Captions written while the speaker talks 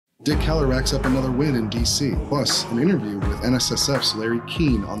Dick Keller racks up another win in D.C., plus an interview with NSSF's Larry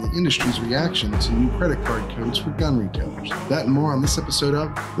Keane on the industry's reaction to new credit card codes for gun retailers. That and more on this episode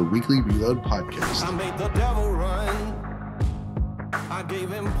of the Weekly Reload Podcast. I made the devil run. I gave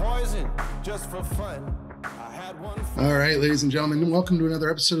him poison just for fun. All right, ladies and gentlemen, welcome to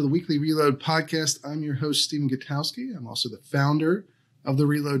another episode of the Weekly Reload Podcast. I'm your host, Stephen Gutowski. I'm also the founder of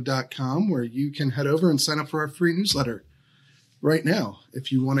thereload.com, where you can head over and sign up for our free newsletter right now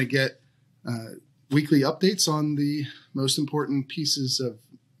if you want to get weekly updates on the most important pieces of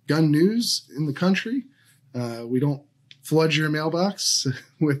gun news in the country. We don't flood your mailbox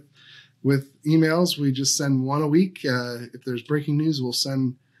with emails. We just send one a week. If there's breaking news, we'll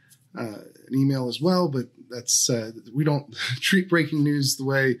send an email as well, but that's we don't treat breaking news the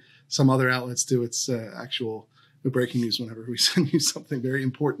way some other outlets do. It's actual breaking news whenever we send you something very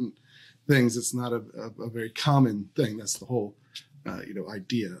important things. It's not a very common thing. That's the whole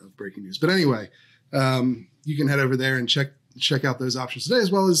idea of breaking news. But anyway, you can head over there and check out those options today,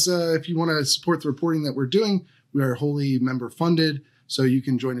 as well as if you want to support the reporting that we're doing. We are wholly member funded, so you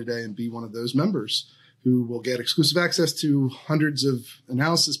can join today and be one of those members who will get exclusive access to hundreds of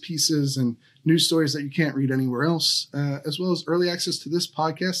analysis pieces and news stories that you can't read anywhere else, as well as early access to this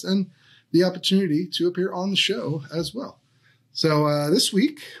podcast and the opportunity to appear on the show as well. So this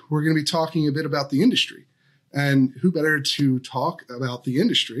week, we're going to be talking a bit about the industry. And who better to talk about the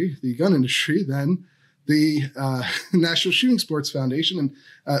industry, the gun industry, than the National Shooting Sports Foundation. And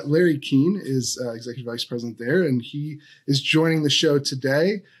Larry Keane is Executive Vice President there, and he is joining the show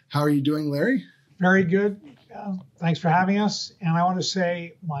today. How are you doing, Larry? Very good. Thanks for having us. And I want to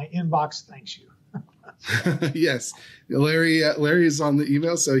say my inbox thanks you. Yes, Larry is on the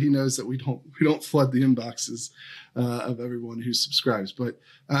email, so he knows that we don't flood the inboxes of everyone who subscribes. But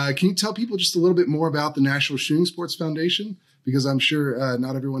can you tell people just a little bit more about the National Shooting Sports Foundation? Because I'm sure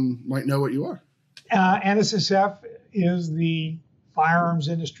not everyone might know what you are. NSSF is the firearms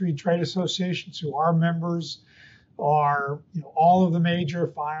industry trade association, so our members are all of the major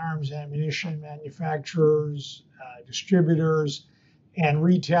firearms ammunition manufacturers, distributors, and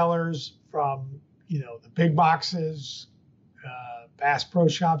retailers, from the big boxes, Bass Pro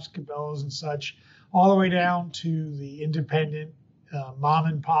Shops, Cabela's and such, all the way down to the independent mom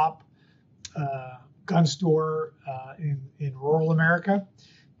and pop gun store in rural America.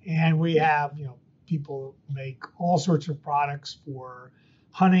 And we have people make all sorts of products for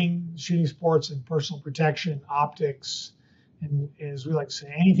hunting, shooting sports, and personal protection, optics, and as we like to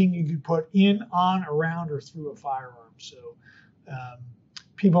say, anything you could put in, on, around, or through a firearm. So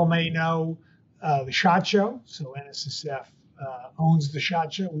people may know the SHOT Show. So NSSF owns the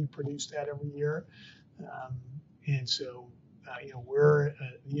SHOT Show. We produce that every year. And so, we're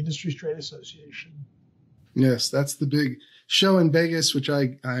the Industry Trade Association. Yes, that's the big show in Vegas, which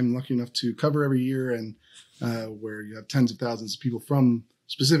I'm lucky enough to cover every year, and where you have tens of thousands of people from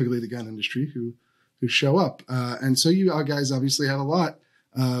specifically the gun industry who show up. And so you guys obviously have a lot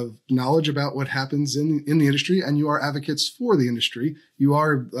of knowledge about what happens in the industry, and you are advocates for the industry. You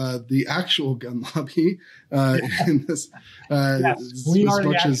are the actual gun lobby in this. Yes, we are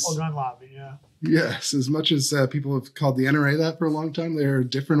the actual gun lobby, yeah. Yes, as much as people have called the NRA that for a long time, they're a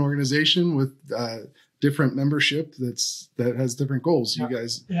different organization with different membership that has different goals. You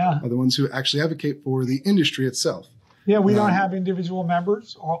guys are the ones who actually advocate for the industry itself. Yeah, we don't have individual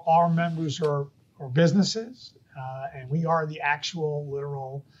members. Our members are businesses, and we are the actual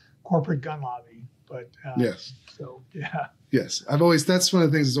literal corporate gun lobby. But yes, so yeah, yes, that's one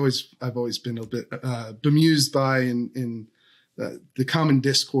of the things I've always been a bit bemused by in the common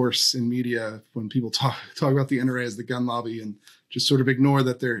discourse in media when people talk about the NRA as the gun lobby, and just sort of ignore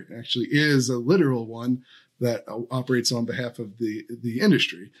that there actually is a literal one that operates on behalf of the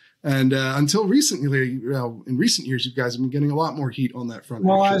industry. And until recently, in recent years, you guys have been getting a lot more heat on that front.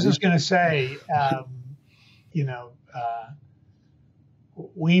 Well, I was just going to say,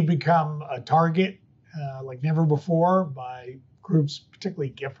 we become a target like never before by groups,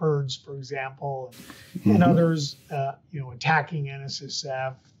 particularly Giffords, for example, and others, attacking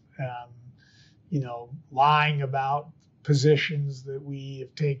NSSF, lying about positions that we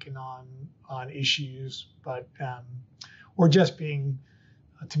have taken on issues, but or just being,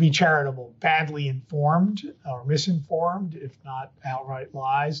 to be charitable, badly informed or misinformed, if not outright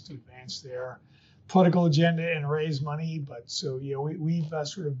lies to advance their political agenda and raise money. But so, we've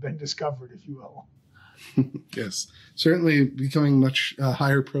sort of been discovered, if you will. Yes, certainly becoming much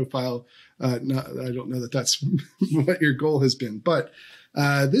higher profile. I don't know that that's what your goal has been, but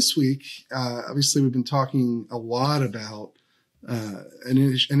this week, obviously, we've been talking a lot about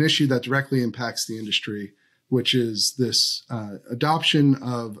an issue that directly impacts the industry, which is this adoption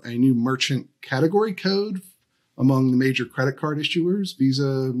of a new merchant category code among the major credit card issuers.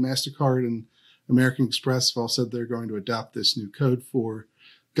 Visa, MasterCard, and American Express have all said they're going to adopt this new code for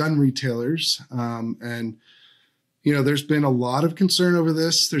gun retailers. And there's been a lot of concern over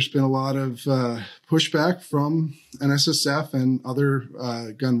this. There's been a lot of pushback from NSSF and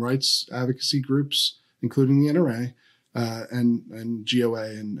other gun rights advocacy groups, including the NRA and GOA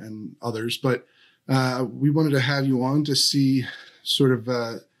and others. But we wanted to have you on to see sort of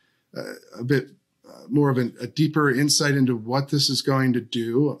a bit more of a deeper insight into what this is going to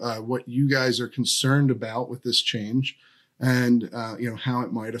do, what you guys are concerned about with this change, and how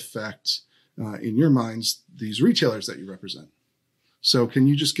it might affect, in your minds, these retailers that you represent. So can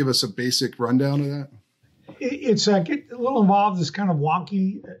you just give us a basic rundown of that? It's get a little involved. It's kind of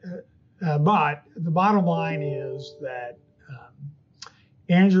wonky, but the bottom line is that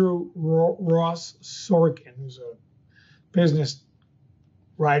Andrew Ross Sorkin, who's a business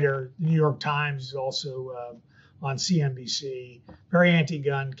writer, New York Times, is also on CNBC, very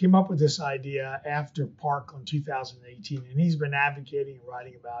anti-gun, came up with this idea after Parkland 2018, and he's been advocating and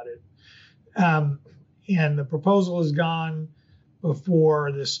writing about it. And the proposal has gone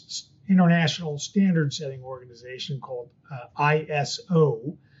before this international standard setting organization called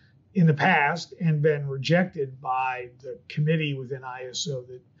ISO in the past and been rejected by the committee within ISO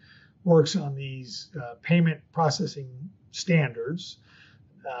that works on these payment processing standards.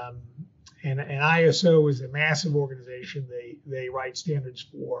 And ISO is a massive organization. They write standards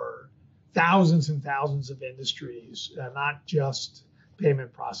for thousands and thousands of industries, not just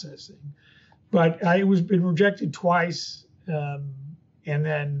payment processing. But it was been rejected twice. And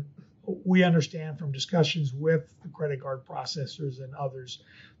then we understand from discussions with the credit card processors and others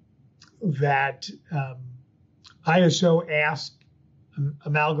that ISO asked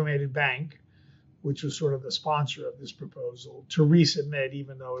Amalgamated Bank, which was sort of the sponsor of this proposal, to resubmit,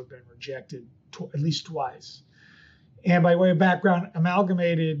 even though it had been rejected at least twice. And by way of background,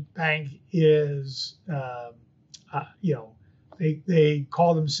 Amalgamated Bank is, they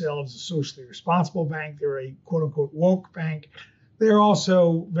call themselves a socially responsible bank. They're a quote unquote woke bank. They're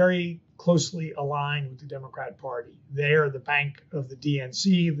also very closely aligned with the Democrat Party. They are the bank of the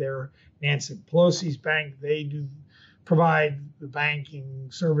DNC. They're Nancy Pelosi's bank. They do provide the banking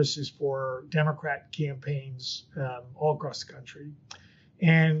services for Democrat campaigns all across the country.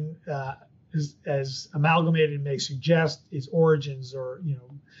 And as Amalgamated may suggest, its origins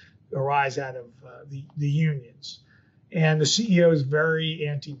arise out of the unions. And the CEO is very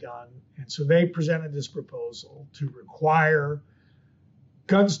anti-gun. And so they presented this proposal to require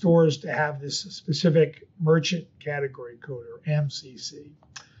gun stores to have this specific merchant category code, or MCC.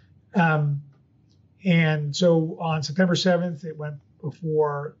 And so on September 7th, it went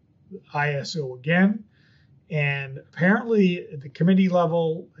before ISO again. And apparently at the committee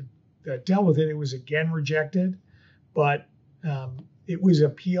level that dealt with it, it was again rejected. But it was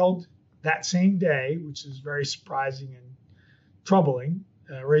appealed that same day, which is very surprising and troubling,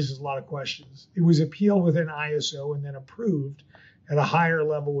 raises a lot of questions. It was appealed within ISO and then approved at a higher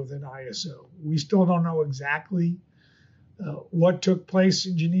level within ISO. We still don't know exactly what took place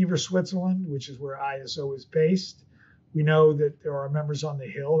in Geneva, Switzerland, which is where ISO is based. We know that there are members on the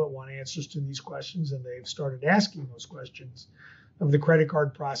Hill that want answers to these questions, and they've started asking those questions of the credit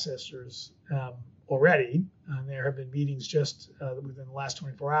card processors already. And there have been meetings just within the last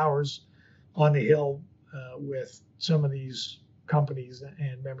 24 hours on the Hill with some of these companies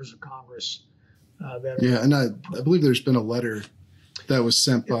and members of Congress. And I believe there's been a letter that was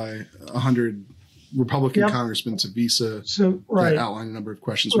sent by 100 Republican congressmen to Visa that outlined a number of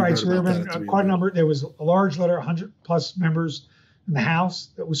questions. Right, so there have been quite a number. There was a large letter, 100 plus members in the House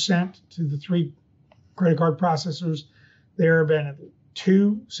that was sent to the three credit card processors. There have been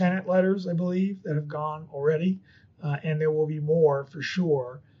 2 Senate letters, I believe, that have gone already, and there will be more for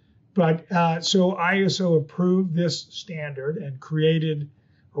sure. But so ISO approved this standard and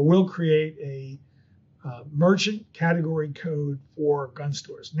will create a merchant category code for gun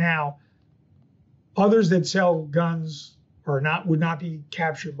stores. Now, others that sell guns would not be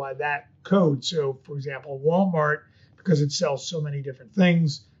captured by that code. So, for example, Walmart, because it sells so many different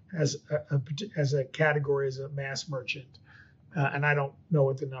things, has a category as a mass merchant. And I don't know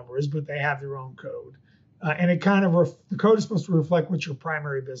what the number is, but they have their own code. And it the code is supposed to reflect what your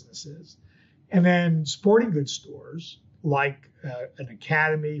primary business is. And then sporting goods stores, like an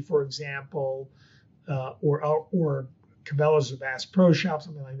Academy, for example, or Cabela's or Bass Pro Shop,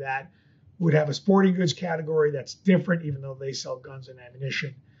 something like that, would have a sporting goods category that's different, even though they sell guns and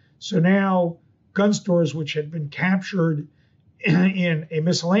ammunition. So now gun stores, which had been captured in a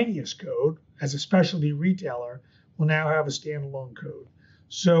miscellaneous code, as a specialty retailer, will now have a standalone code.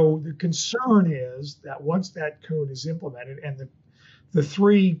 So the concern is that once that code is implemented, and the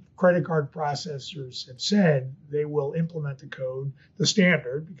three credit card processors have said they will implement the code, the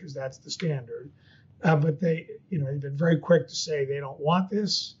standard, because that's the standard, but they've been very quick to say they don't want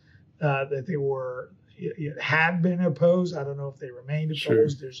this, that they had been opposed. I don't know if they remained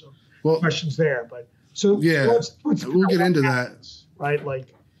opposed. Sure. There's some questions there, but so yeah, we'll get into happens, that, right?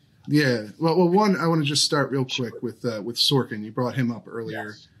 Like, yeah. Well, one, I want to just start real quick with Sorkin. You brought him up earlier,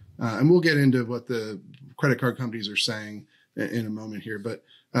 yes. And we'll get into what the credit card companies are saying in a moment here. But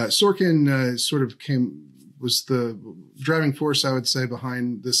Sorkin was the driving force, I would say,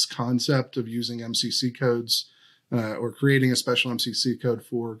 behind this concept of using MCC codes or creating a special MCC code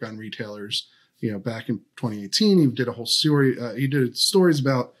for gun retailers. Back in 2018, he did a whole story. He did stories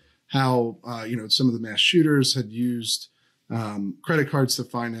about how some of the mass shooters had used credit cards to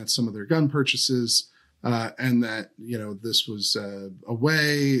finance some of their gun purchases, and that this was a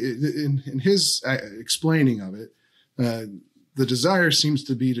way. In his explaining of it, the desire seems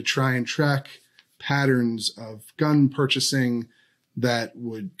to be to try and track patterns of gun purchasing that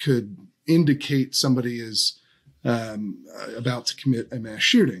could indicate somebody is about to commit a mass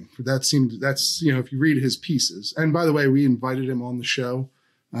shooting. That's if you read his pieces. And by the way, we invited him on the show,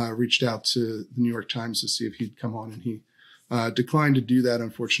 reached out to the New York Times to see if he'd come on, and he declined to do that.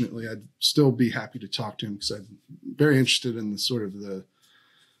 Unfortunately, I'd still be happy to talk to him because I'm very interested in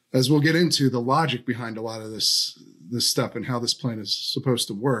as we'll get into, the logic behind a lot of this stuff and how this plan is supposed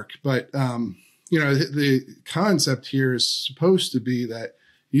to work. But the concept here is supposed to be that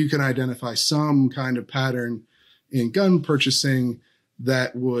you can identify some kind of pattern in gun purchasing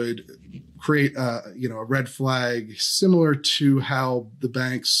that would create a red flag, similar to how the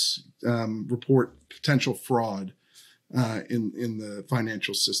banks report potential fraud in the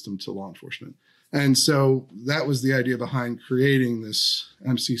financial system to law enforcement. And so that was the idea behind creating this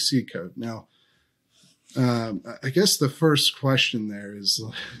MCC code. Now, I guess the first question there is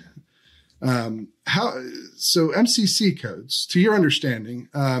so MCC codes, to your understanding,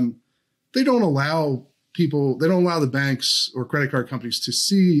 they don't allow the banks or credit card companies to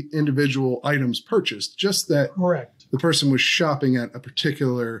see individual items purchased, just that correct. The person was shopping at a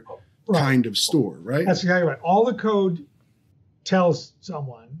particular kind of store, right? That's exactly right. All the code tells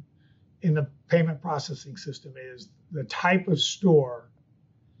someone in the payment processing system is the type of store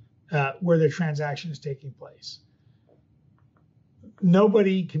where the transaction is taking place.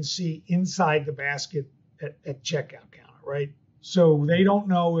 Nobody can see inside the basket at checkout counter, right? So they don't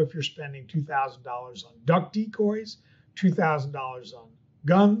know if you're spending $2,000 on duck decoys, $2,000 on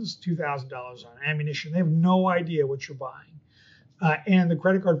guns, $2,000 on ammunition. They have no idea what you're buying. And the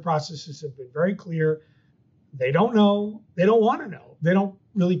credit card processors have been very clear. They don't know. They don't want to know. They don't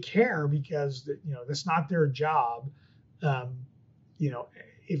really care because that's not their job.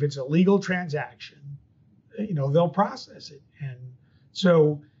 If it's a legal transaction, they'll process it. And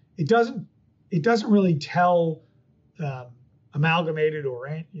so it doesn't really tell Amalgamated or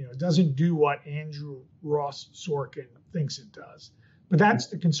it doesn't do what Andrew Ross Sorkin thinks it does. But that's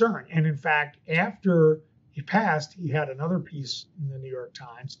the concern. And in fact, after it passed, he had another piece in the New York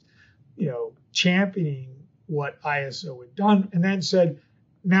Times, championing what ISO had done, and then said,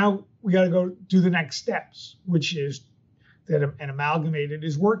 now we got to go do the next steps, which is that an Amalgamated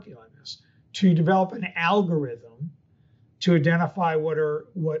is working on this to develop an algorithm to identify what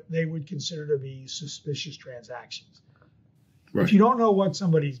they would consider to be suspicious transactions. Right. If you don't know what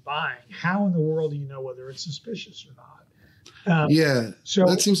somebody's buying, how in the world do you know whether it's suspicious or not? So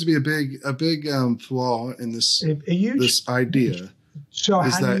that seems to be a big flaw in this this idea. So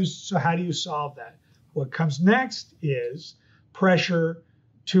how do you solve that? What comes next is pressure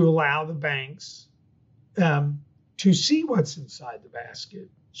to allow the banks to see what's inside the basket.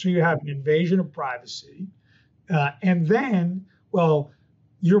 So you have an invasion of privacy, and then, well,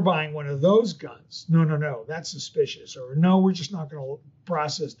 you're buying one of those guns. No, that's suspicious. Or no, we're just not going to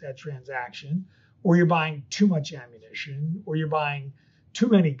process that transaction. Or you're buying too much ammunition, or you're buying too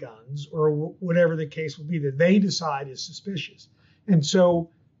many guns, or whatever the case will be that they decide is suspicious. And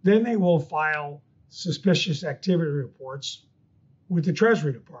so then they will file suspicious activity reports with the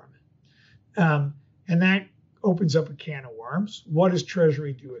Treasury Department. And that opens up a can of worms. What does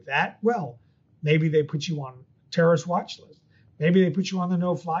Treasury do with that? Well, maybe they put you on terrorist watch list. Maybe they put you on the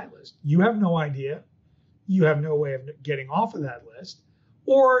no-fly list. You have no idea. You have no way of getting off of that list.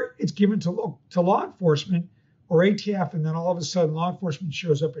 Or it's given to law enforcement or ATF, and then all of a sudden law enforcement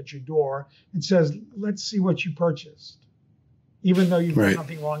shows up at your door and says, let's see what you purchased, even though you've done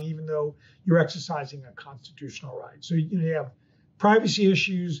nothing wrong, even though you're exercising a constitutional right. So you have privacy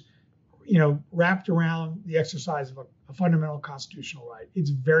issues, wrapped around the exercise of a fundamental constitutional right. It's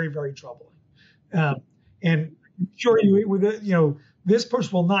very, very troubling. And sure, this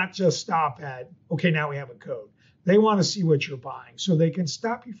push will not just stop at, okay, now we have a code. They want to see what you're buying so they can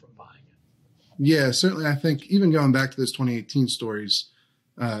stop you from buying it. Yeah, certainly. I think even going back to those 2018 stories,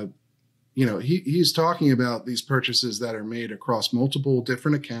 he's talking about these purchases that are made across multiple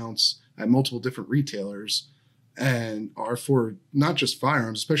different accounts at multiple different retailers and are for not just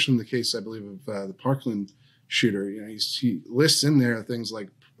firearms, especially in the case, I believe, of the Parkland shooter. He lists in there things like,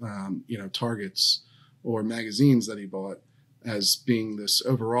 targets or magazines that he bought as being this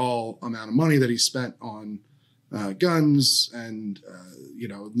overall amount of money that he spent on guns and,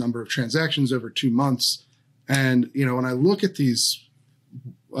 number of transactions over 2 months. And, when I look at these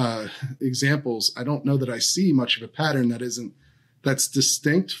examples, I don't know that I see much of a pattern that's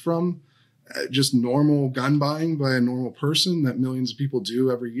distinct from just normal gun buying by a normal person that millions of people do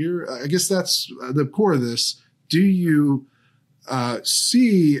every year. I guess that's the core of this. Do you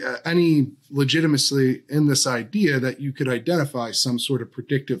see any legitimacy in this idea that you could identify some sort of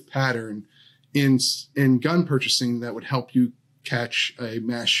predictive pattern in gun purchasing that would help you catch a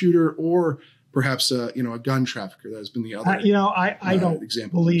mass shooter or perhaps a gun trafficker? That has been the other I don't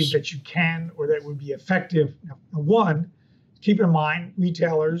believe that you can or that it would be effective. One, keep in mind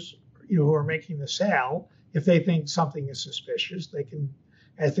retailers who are making the sale, if they think something is suspicious, they can,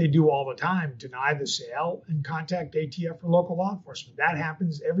 as they do all the time, deny the sale and contact ATF or local law enforcement. That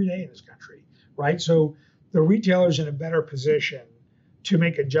happens every day in this country, right? So the retailer's in a better position to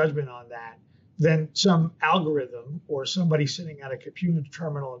make a judgment on that than some algorithm or somebody sitting at a computer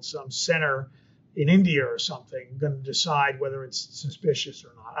terminal in some center in India or something going to decide whether it's suspicious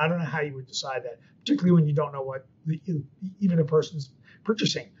or not. I don't know how you would decide that, particularly when you don't know what even a person's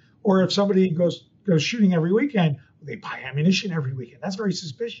purchasing. Or if somebody goes shooting every weekend, they buy ammunition every weekend. That's very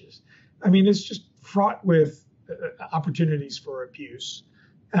suspicious. I mean, it's just fraught with opportunities for abuse.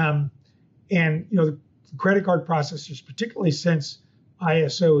 The credit card processors, particularly since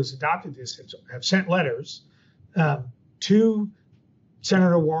ISO has adopted this, have sent letters to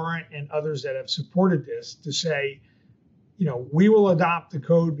Senator Warren and others that have supported this to say, we will adopt the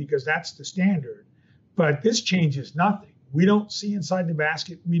code because that's the standard, but this changes nothing. We don't see inside the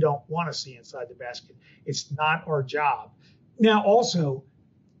basket. We don't want to see inside the basket. It's not our job. Now, also,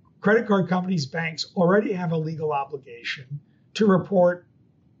 credit card companies, banks already have a legal obligation to report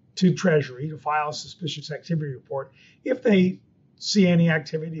to Treasury, to file a suspicious activity report if they see any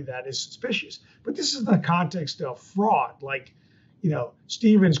activity that is suspicious. But this is in the context of fraud. Like,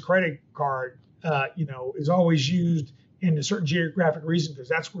 Stephen's credit card, is always used in a certain geographic region because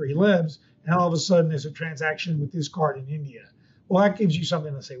that's where he lives. And all of a sudden there's a transaction with this card in India. Well, that gives you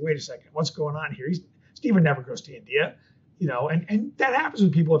something to say, wait a second, what's going on here? Stephen never goes to India, and that happens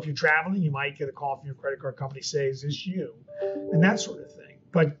with people. If you're traveling, you might get a call from your credit card company saying, is this you? And that sort of thing.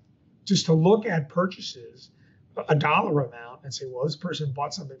 But just to look at purchases, a dollar amount, and say, well, this person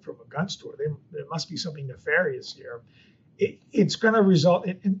bought something from a gun store. There must be something nefarious here. It's going to result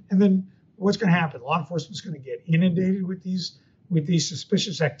in, and then what's going to happen? Law enforcement's going to get inundated with these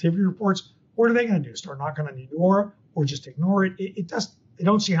suspicious activity reports. What are they going to do? Start knocking on your door or just ignore it? They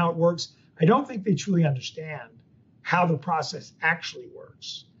don't see how it works. I don't think they truly understand how the process actually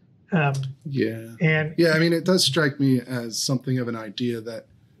works. I mean, it does strike me as something of an idea that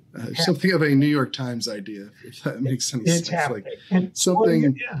something of a New York Times idea, if that makes any sense. Happening. Like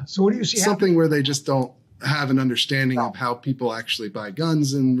something. So what do you see? Something happening? Where they just don't have an understanding of how people actually buy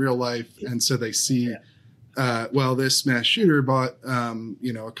guns in real life, and so they see. This mass shooter bought,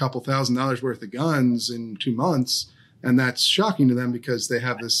 a couple $1,000s worth of guns in 2 months. And that's shocking to them because they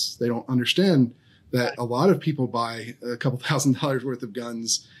don't understand that a lot of people buy a couple $1,000s worth of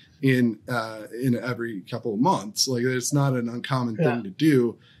guns in every couple of months. Like, it's not an uncommon thing to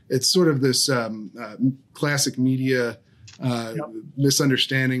do. It's sort of this classic media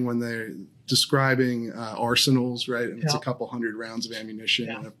misunderstanding when they're describing arsenals, right? And it's a couple hundred rounds of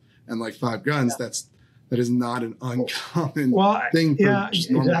ammunition and like 5 guns. That is not an uncommon thing for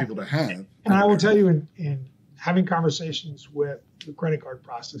just normal people to have. And I will tell you, in having conversations with the credit card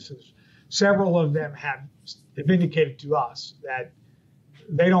processors, several of them have indicated to us that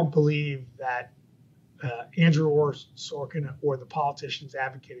they don't believe that Andrew or Sorkin or the politicians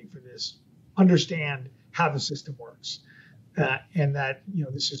advocating for this understand how the system works, and that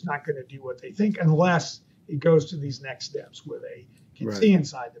this is not going to do what they think unless it goes to these next steps where they can see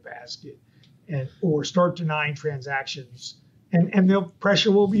inside the basket. Or start denying transactions, and the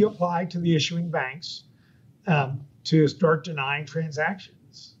pressure will be applied to the issuing banks to start denying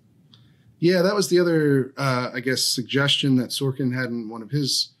transactions. Yeah, that was the other, suggestion that Sorkin had in one of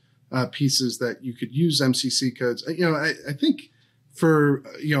his pieces that you could use MCC codes. I think for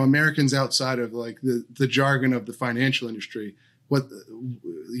Americans outside of like the jargon of the financial industry,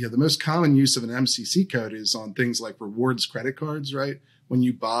 the most common use of an MCC code is on things like rewards credit cards, right? When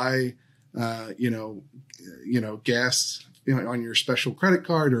you buy, gas on your special credit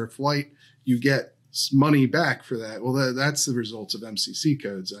card or a flight, you get money back for that. Well, that's the result of MCC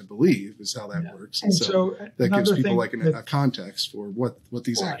codes, I believe, is how that works. And so that gives people like a context for what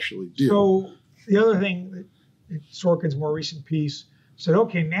these actually do. So the other thing that Sorkin's more recent piece said,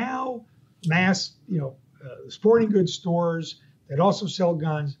 okay, now mass, the sporting goods stores that also sell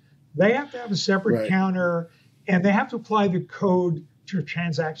guns, they have to have a separate counter, and they have to apply the code to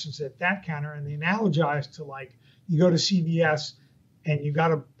transactions at that counter. And they analogize to like you go to CVS and you got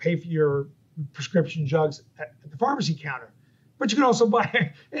to pay for your prescription drugs at the pharmacy counter, but you can also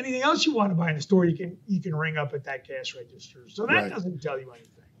buy anything else you want to buy in the store. You can ring up at that cash register. So that doesn't tell you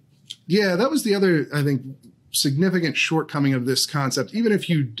anything. Yeah, that was the other, I think, significant shortcoming of this concept. Even if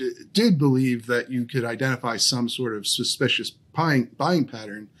you did believe that you could identify some sort of suspicious buying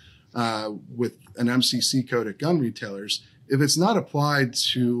pattern with an MCC code at gun retailers, if it's not applied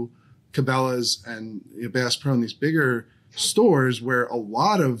to Cabela's and Bass Pro and these bigger stores where a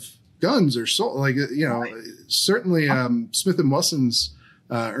lot of guns are sold, certainly Smith & Wesson's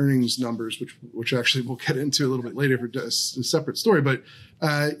earnings numbers, which actually we'll get into a little bit later for a separate story, but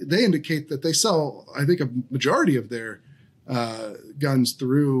they indicate that they sell, I think, a majority of their guns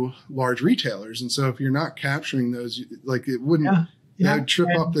through large retailers. And so if you're not capturing those, like it wouldn't trip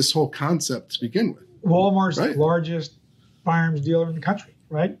up this whole concept to begin with. Walmart's the largest firearms dealer in the country,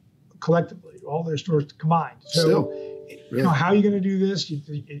 right? Collectively, all their stores combined. So, how are you going to do this?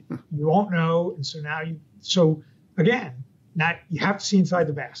 You won't know. And so again, now you have to see inside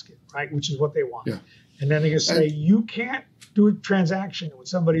the basket, right? Which is what they want. Yeah. And then they're going to say, you can't do a transaction with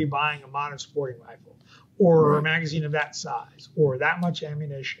somebody buying a modern sporting rifle or a magazine of that size or that much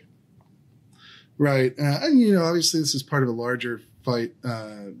ammunition. Right. And, obviously this is part of a larger fight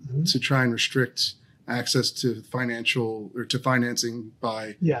to try and restrict access to financing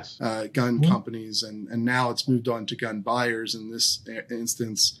by gun companies. And now it's moved on to gun buyers in this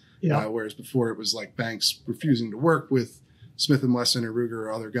instance, whereas before it was like banks refusing to work with Smith & Wesson or Ruger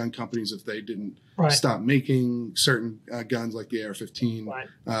or other gun companies if they didn't stop making certain guns like the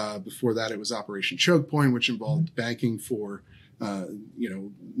AR-15. Before that, it was Operation Choke Point, which involved banking for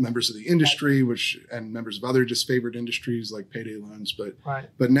members of the industry, and members of other disfavored industries like payday loans.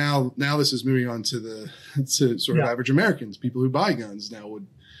 But now this is moving on to sort of average Americans, people who buy guns now would,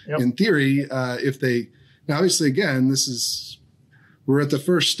 in theory, if they now obviously again we're at the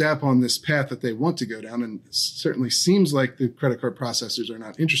first step on this path that they want to go down, and it certainly seems like the credit card processors are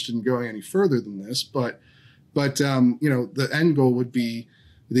not interested in going any further than this. But the end goal would be,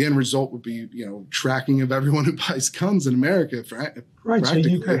 the end result would be, tracking of everyone who buys guns in America. Right. So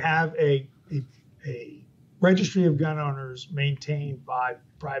you could have a registry of gun owners maintained by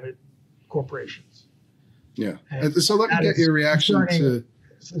private corporations. Yeah. And so let me get your reaction to.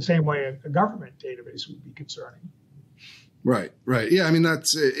 It's the same way a government database would be concerning. Right. Yeah. I mean,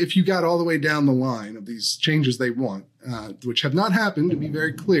 that's if you got all the way down the line of these changes they want, which have not happened, to be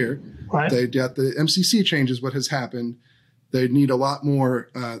very clear. Right. They got the MCC changes. What has happened? They need a lot more,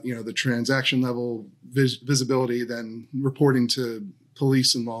 the transaction level visibility than reporting to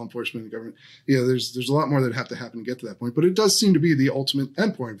police and law enforcement and government. There's a lot more that have to happen to get to that point. But it does seem to be the ultimate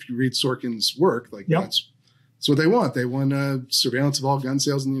endpoint. If you read Sorkin's work, that's what they want. They want surveillance of all gun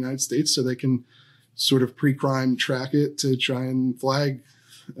sales in the United States so they can sort of pre-crime track it to try and flag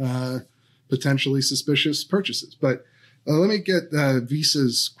potentially suspicious purchases. But let me get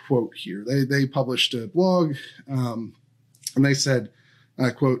Visa's quote here. They published a blog, and they said,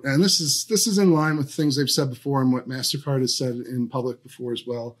 quote, and this is in line with things they've said before and what MasterCard has said in public before as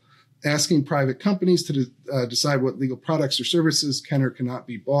well, asking private companies to decide what legal products or services can or cannot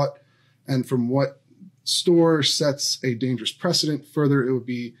be bought and from what store sets a dangerous precedent. Further, it would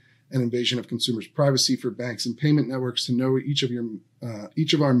be an invasion of consumers' privacy for banks and payment networks to know each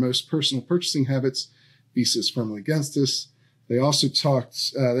of our most personal purchasing habits. Visa is firmly against this. They also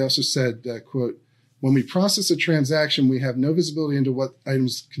said, quote, when we process a transaction, we have no visibility into what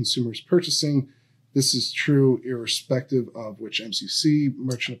items the consumer is purchasing. This is true irrespective of which MCC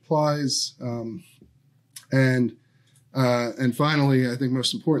merchant applies. And finally, I think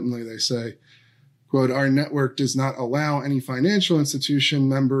most importantly, they say, quote, our network does not allow any financial institution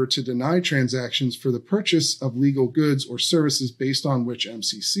member to deny transactions for the purchase of legal goods or services based on which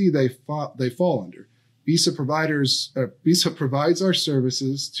MCC they fall under. Visa provides our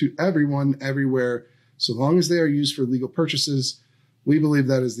services to everyone, everywhere, so long as they are used for legal purchases. we believe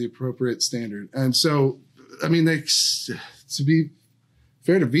that is the appropriate standard. And so, I mean, to be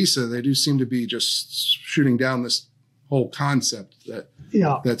fair to Visa, they do seem to be just shooting down this whole concept that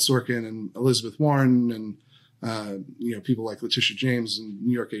Sorkin and Elizabeth Warren and people like Letitia James and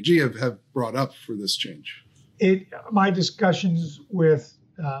New York AG have brought up for this change. My discussions with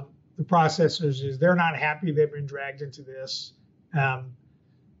the processors is they're not happy they've been dragged into this.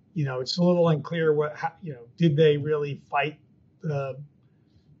 It's a little unclear did they really fight the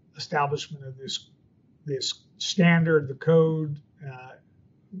establishment of this standard, the code?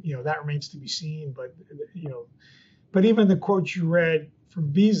 That remains to be seen. But even the quotes you read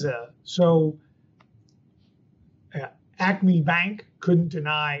from Visa, so Acme Bank couldn't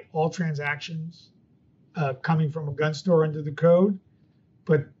deny all transactions coming from a gun store under the code,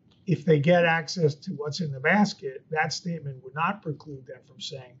 but if they get access to what's in the basket, that statement would not preclude them from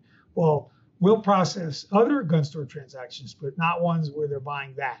saying, well, we'll process other gun store transactions, but not ones where they're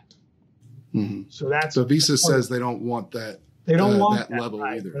buying that. Mm-hmm. So Visa says they don't want that. They don't want that level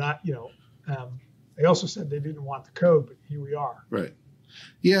right? either. They also said they didn't want the code, but here we are. Right.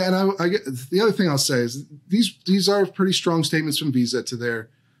 Yeah, and I get, the other thing I'll say is these are pretty strong statements from Visa to their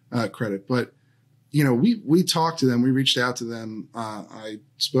credit, but we talked to them, we reached out to them. I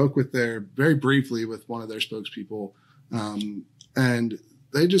spoke very briefly with one of their spokespeople, and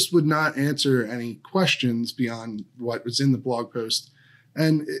they just would not answer any questions beyond what was in the blog post.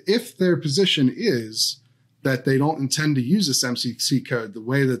 And if their position is that they don't intend to use this MCC code the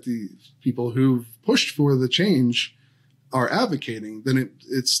way that the people who've pushed for the change are advocating, then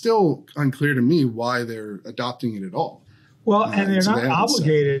it's still unclear to me why they're adopting it at all. Well, and they're not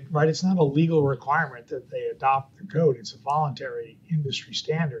obligated, right? It's not a legal requirement that they adopt the code. It's a voluntary industry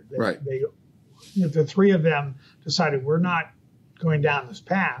standard. Right. The three of them decided we're not going down this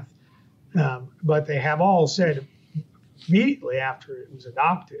path, but they have all said immediately after it was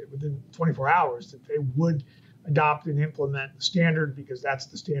adopted, within 24 hours, that they would adopt and implement the standard because that's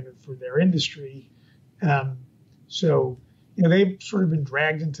the standard for their industry. So they've sort of been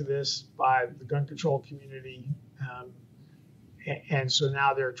dragged into this by the gun control community. And so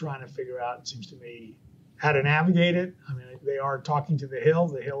now they're trying to figure out, it seems to me, how to navigate it. I mean, they are talking to the Hill.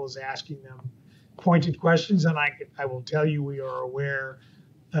 The Hill is asking them pointed questions. And I will tell you, we are aware,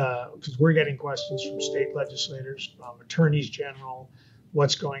 because we're getting questions from state legislators, from attorneys general,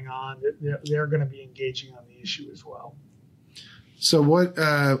 what's going on. They're going to be engaging on the issue as well. So what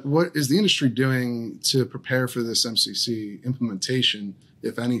is the industry doing to prepare for this MCC implementation,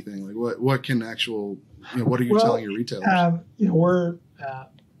 if anything? Like what can what are you telling your retailers? We're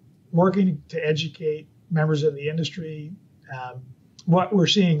working to educate members of the industry. What we're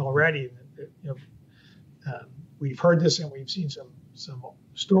seeing already, we've heard this and we've seen some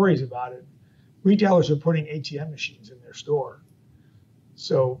stories about it. Retailers are putting ATM machines in their store.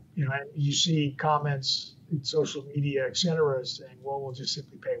 So, you see comments in social media, et cetera, saying, well, we'll just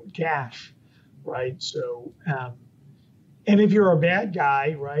simply pay with cash, right? So, and if you're a bad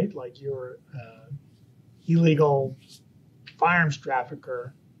guy, right, like you're illegal firearms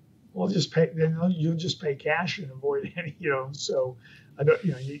trafficker, well, you'll just pay cash and avoid any, so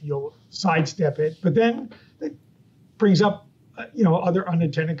you'll sidestep it. But then it brings up, other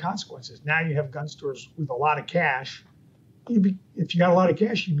unintended consequences. Now you have gun stores with a lot of cash. If you got a lot of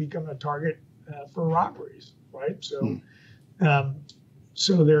cash, you become a target for robberies, right? So,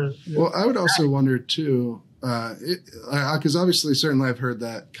 so there's. Well, I would also wonder too, because obviously, certainly, I've heard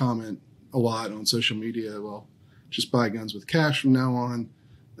that comment a lot on social media. Well, just buy guns with cash from now on,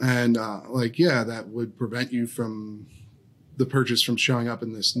 and that would prevent you from the purchase from showing up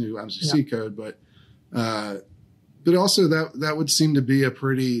in this new MCC code, but also that would seem to be a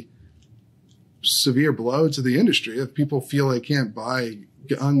pretty severe blow to the industry if people feel they can't buy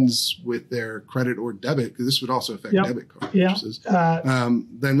guns with their credit or debit, because this would also affect debit card purchases.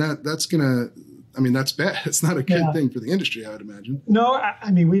 Then that's that's bad. It's not a good thing for the industry, I would imagine. No,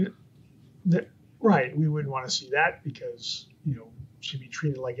 we wouldn't want to see that, because it should be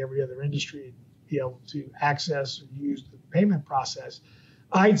treated like every other industry and be able to access or use the payment process.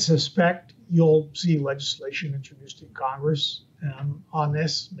 I'd suspect you'll see legislation introduced in Congress on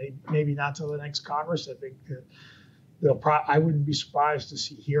this, maybe not till the next Congress. I think I wouldn't be surprised to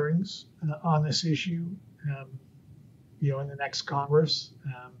see hearings on this issue, in the next Congress,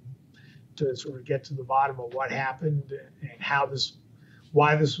 to sort of get to the bottom of what happened and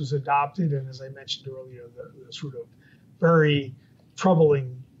why this was adopted. And as I mentioned earlier, the sort of very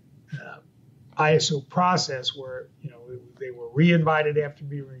troubling ISO process where, they were re-invited after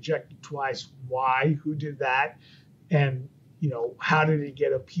being rejected twice. Why? Who did that? And, how did it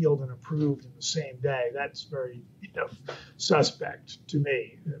get appealed and approved in the same day? That's very, suspect to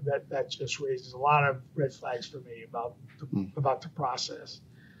me. That just raises a lot of red flags for me about the process.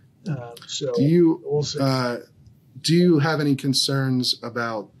 So do you have any concerns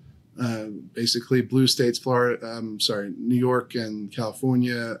about basically blue states, New York and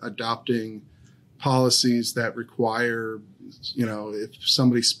California adopting policies that require, if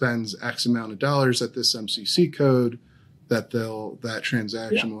somebody spends X amount of dollars at this MCC code, that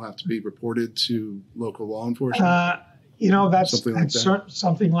transaction will have to be reported to local law enforcement?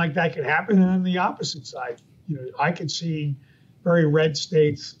 Something like that could happen. And then the opposite side, I could see very red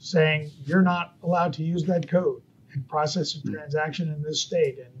states saying you're not allowed to use that code and process a transaction in this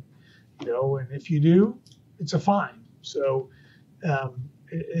state, and and if you do, it's a fine. So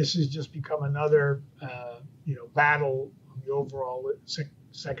this has just become another battle on the overall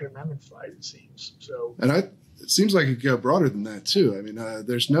Second Amendment fight, it seems. So it seems like it could go broader than that too. I mean,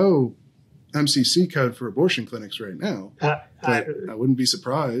 there's no MCC code for abortion clinics right now, but I wouldn't be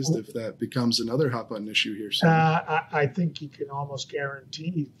surprised if that becomes another hot button issue here soon. I think you can almost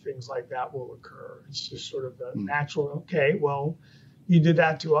guarantee things like that will occur. It's just sort of the natural, okay, well, you did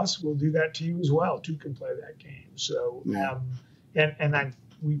that to us, we'll do that to you as well. Two can play that game. So,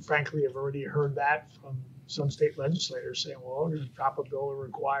 we frankly have already heard that from some state legislators saying, well, we're going to drop a bill to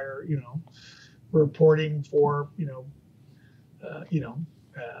require, reporting for,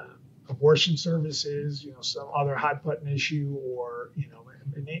 abortion services, some other hot button issue, or,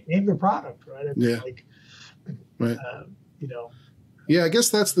 name the product, right? Yeah, I guess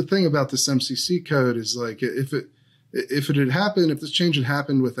that's the thing about this MCC code is like, if this change had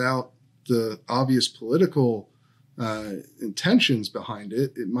happened without the obvious political intentions behind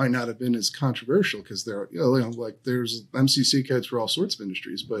it, it might not have been as controversial, because there are, there's MCC codes for all sorts of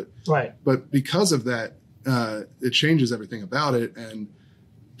industries, but because of that, it changes everything about it, and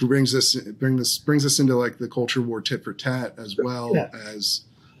brings us into like the culture war tit for tat as well as,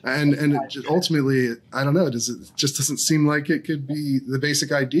 and it ultimately, I don't know, it just doesn't seem like it could be, the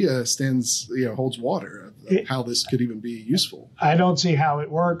basic idea holds water of how this could even be useful. I don't see how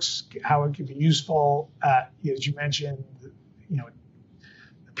it works, how it could be useful. As you mentioned, the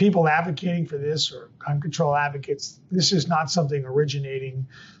people advocating for this, or gun control advocates, this is not something originating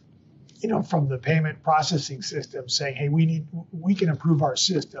from the payment processing system saying, hey, we can improve our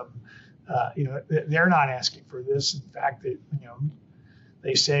system. They're not asking for this. In fact,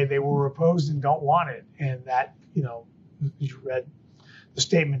 they say they were opposed and don't want it. And that, you read the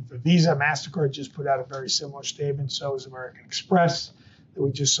statement for Visa. MasterCard just put out a very similar statement. So is American Express, that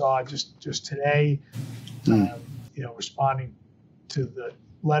we just saw just today, responding to the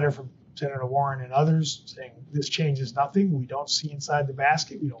letter from Senator Warren and others saying this changes nothing. We don't see inside the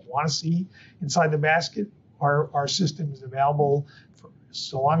basket. We don't want to see inside the basket. Our system is available for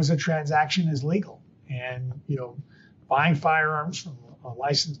so long as the transaction is legal. And, buying firearms from a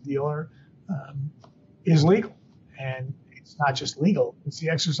licensed dealer is legal. And it's not just legal, it's the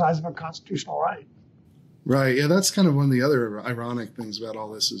exercise of a constitutional right. Right. Yeah, that's kind of one of the other ironic things about all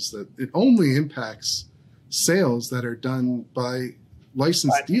this, is that it only impacts sales that are done by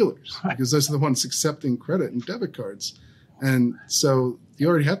licensed dealers, because those are the ones accepting credit and debit cards. And so you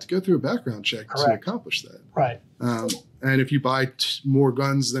already have to go through a background check to accomplish that. Right. And if you buy more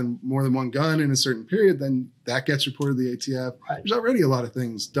than one gun in a certain period, then that gets reported to the ATF. Right. There's already a lot of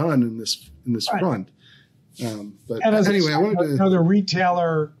things done in this front. But anyway, I wanted to... The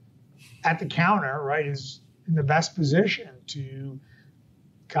retailer at the counter, right, is in the best position to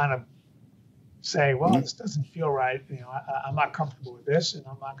kind of say, well, this doesn't feel right. I'm not comfortable with this, and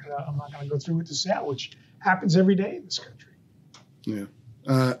I'm not gonna go through with the sale, which happens every day in this country. Yeah.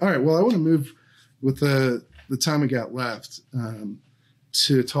 All right. Well, I want to move with the time we got left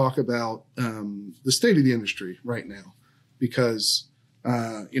to talk about the state of the industry right now, because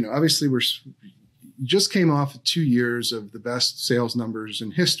obviously we just came off of 2 years of the best sales numbers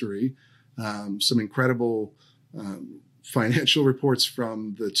in history, some incredible financial reports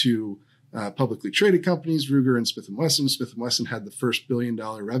from the two publicly traded companies, Ruger and Smith & Wesson. Smith & Wesson had the first $1 billion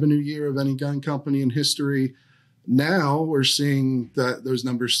revenue year of any gun company in history. Now we're seeing that those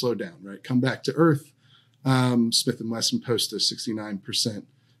numbers slow down, right? Come back to earth. Smith & Wesson posted a 69%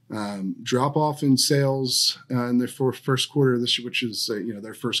 drop off in sales in their first quarter of this year, which is,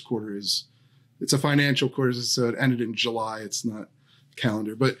 their first quarter it's a financial quarter, so it ended in July. It's not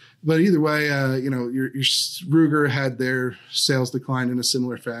calendar, but either way, your Ruger had their sales decline in a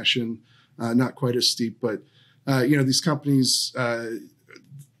similar fashion. Not quite as steep, but these companies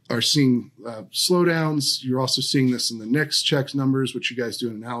are seeing slowdowns. You're also seeing this in the NICS checks numbers, which you guys do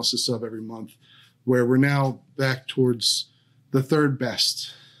an analysis of every month, where we're now back towards the third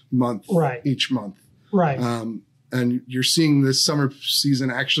best month each month. Right. and you're seeing this summer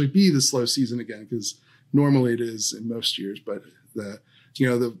season actually be the slow season again, because normally it is in most years. But the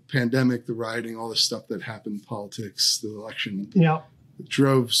pandemic, the rioting, all the stuff that happened, politics, the election,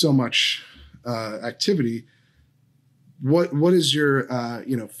 drove so much activity. What is your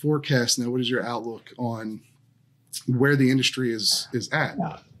forecast now? What is your outlook on where the industry is at?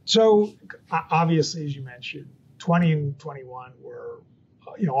 So obviously, as you mentioned, 20 and 21 were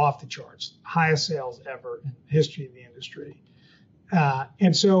off the charts, highest sales ever in the history of the industry,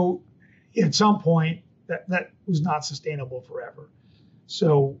 and so at some point that was not sustainable forever.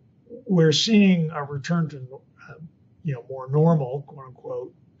 So we're seeing a return to more normal, quote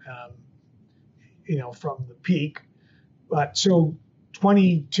unquote, from the peak. But so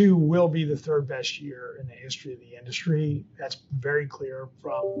 22 will be the third best year in the history of the industry. That's very clear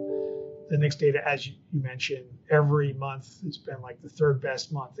from the NICS data. As you mentioned, every month it's been like the third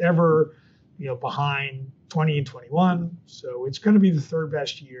best month ever, behind 20 and 21. So it's going to be the third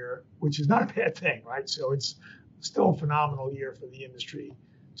best year, which is not a bad thing, right? So it's still a phenomenal year for the industry,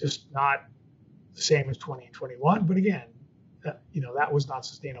 just not the same as 20 and 21. But again, that was not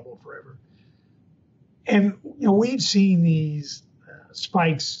sustainable forever. And we've seen these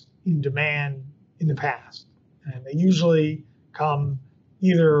spikes in demand in the past, and they usually come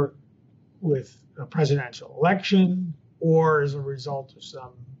either with a presidential election or as a result of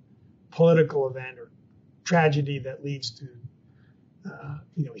some political event or tragedy that leads to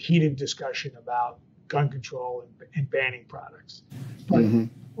heated discussion about gun control and banning products. But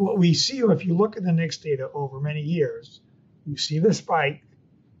what we see, if you look at the NICS data over many years, you see the spike,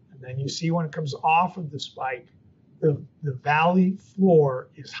 and then you see when it comes off of the spike, the valley floor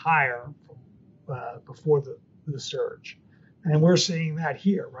is higher from before the surge. And we're seeing that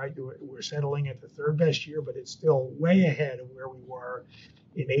here, right? We're settling at the third best year, but it's still way ahead of where we were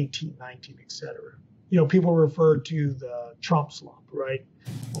in 18, 19, et cetera. People refer to the Trump slump, right?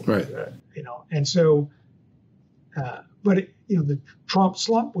 Right. And so, but the Trump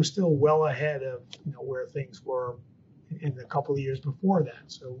slump was still well ahead of where things were in the couple of years before that.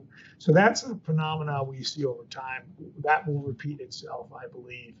 So that's a phenomena we see over time. That will repeat itself, I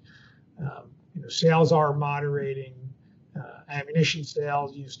believe. Sales are moderating. Ammunition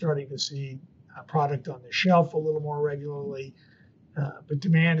sales, you're starting to see a product on the shelf a little more regularly. But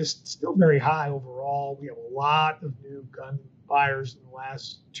demand is still very high overall. We have a lot of new gun buyers in the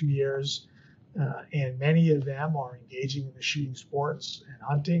last 2 years, and many of them are engaging in the shooting sports and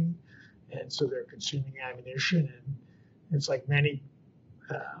hunting, and so they're consuming ammunition. And it's like many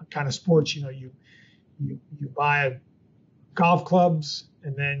kind of sports. You buy golf clubs,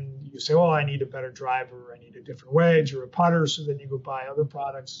 and then you say, "Oh, I need a better driver. I need a different wedge or a putter." So then you go buy other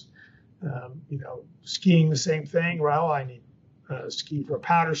products. Skiing, the same thing. Well, I need ski for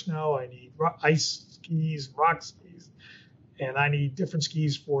powder snow. I need ice skis, rock skis, and I need different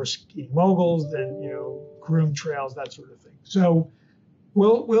skis for skiing moguls than groom trails, that sort of thing. So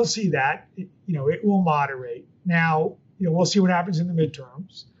we'll see that. It will moderate. Now we'll see what happens in the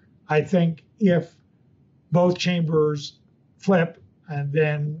midterms. I think if both chambers flip, and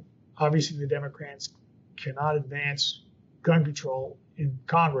then obviously the Democrats cannot advance gun control in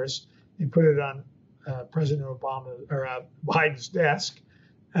Congress and put it on President Obama or Biden's desk.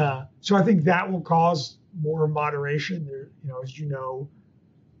 So I think that will cause more moderation. There, as you know,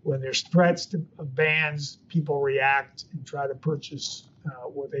 when there's threats of bans, people react and try to purchase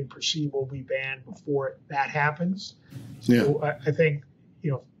what they perceive will be banned before that happens. So I think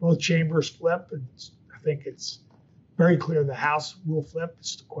both chambers flip, and I think it's very clear the House will flip.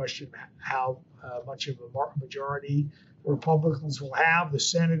 It's the question how much of a majority Republicans will have. The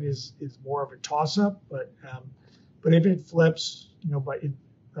Senate is more of a toss-up, but if it flips, by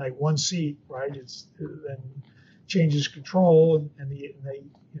like one seat, right, it's then changes control, and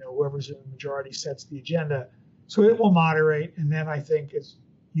whoever's in the majority sets the agenda. So it will moderate, and then I think as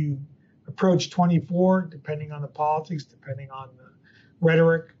you approach 24, depending on the politics, depending on the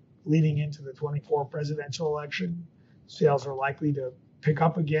rhetoric leading into the 24 presidential election, sales are likely to pick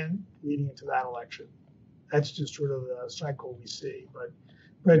up again leading into that election. That's just sort of the cycle we see.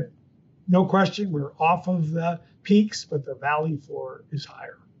 But no question, we're off of the peaks, but the valley floor is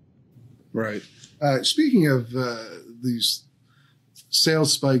higher. Right. Speaking of these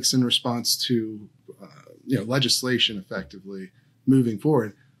sales spikes in response to legislation effectively moving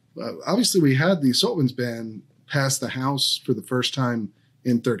forward, obviously we had the assault weapons ban pass the House for the first time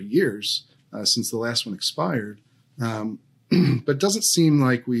in 30 years since the last one expired. But it doesn't seem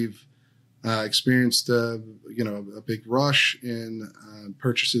like we've experienced a big rush in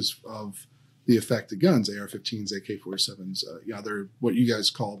purchases of the effective guns, AR-15s, AK-47s, other what you guys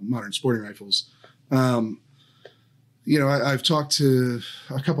call modern sporting rifles. I've talked to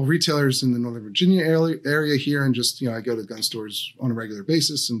a couple of retailers in the Northern Virginia area here, and just, I go to gun stores on a regular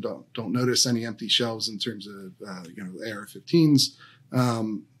basis and don't notice any empty shelves in terms of, AR-15s.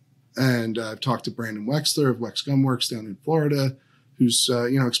 And I've talked to Brandon Wexler of Wex Gunworks down in Florida, who's,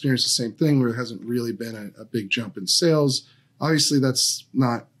 experienced the same thing where there hasn't really been a big jump in sales. Obviously, that's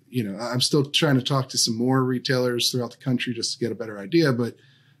not, I'm still trying to talk to some more retailers throughout the country just to get a better idea. But,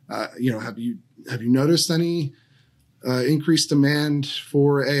 have you noticed any increased demand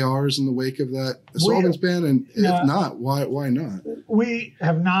for ARs in the wake of that assaultants ban? And if not, why not? We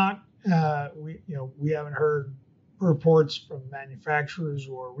have not. We haven't heard reports from manufacturers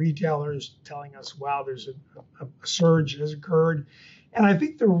or retailers telling us, wow, there's a surge has occurred. And I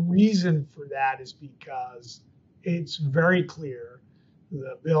think the reason for that is because it's very clear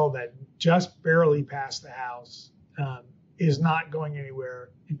the bill that just barely passed the House is not going anywhere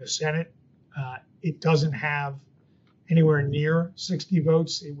in the Senate. It doesn't have anywhere near 60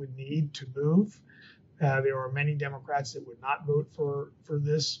 votes it would need to move. There are many Democrats that would not vote for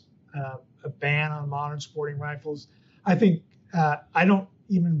this, a ban on modern sporting rifles. I think, I don't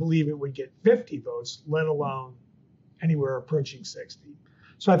even believe it would get 50 votes, let alone anywhere approaching 60.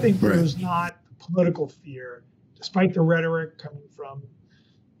 So I think there's not political fear, despite the rhetoric coming from,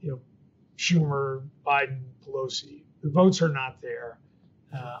 Schumer, Biden, Pelosi. The votes are not there.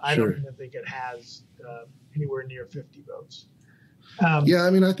 I don't even think it has anywhere near 50 votes.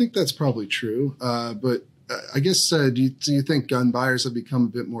 I think that's probably true. But I guess, do you think gun buyers have become a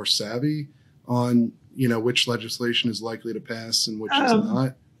bit more savvy on, which legislation is likely to pass and which is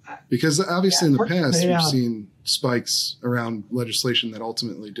not? Because obviously in the past, we've seen spikes around legislation that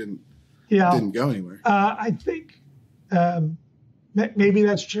ultimately didn't go anywhere. I think maybe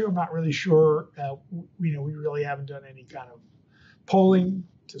that's true. I'm not really sure. We really haven't done any kind of polling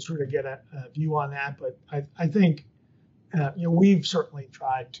to sort of get a view on that. But I think, we've certainly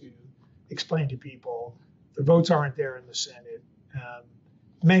tried to explain to people the votes aren't there in the Senate.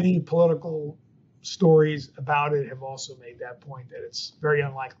 Many political stories about it have also made that point that it's very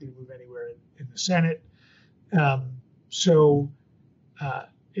unlikely to move anywhere in the Senate. And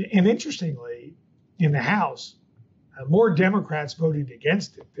interestingly, in the House, more Democrats voted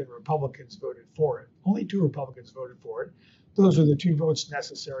against it than Republicans voted for it. Only 2 Republicans voted for it. Those are the 2 votes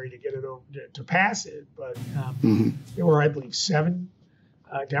necessary to get it over to pass it. But there were, I believe, 7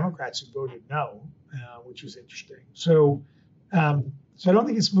 Democrats who voted no, which was interesting. So I don't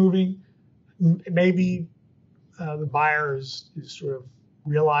think it's moving. Maybe the buyer is sort of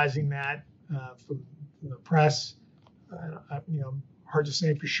realizing that from the press. Hard to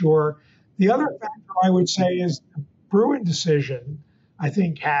say for sure. The other factor I would say is the Bruen decision, I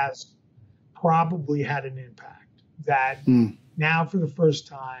think, has probably had an impact. That now for the first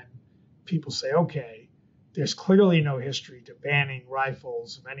time, people say, okay, there's clearly no history to banning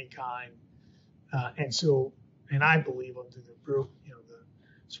rifles of any kind. And I believe under the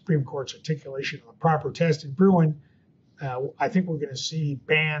Supreme Court's articulation of the proper test in Bruen, I think we're going to see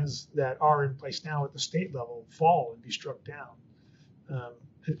bans that are in place now at the state level fall and be struck down.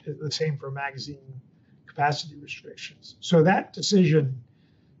 The same for magazine capacity restrictions. So that decision,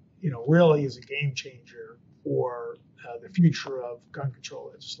 really is a game changer for the future of gun control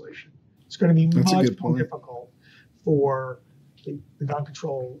legislation. It's going to be much more difficult for the gun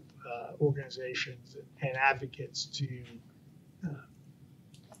control organizations and advocates to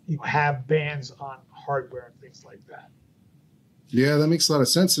have bans on hardware and things like that. Yeah, that makes a lot of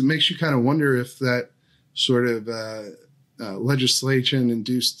sense. It makes you kind of wonder if that sort of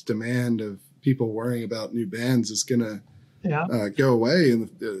legislation-induced demand of people worrying about new bans is going to go away, and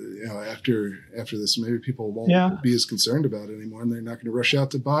after this, maybe people won't be as concerned about it anymore, and they're not going to rush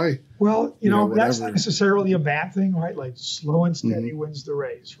out to buy. Well, that's not necessarily a bad thing, right? Like slow and steady wins the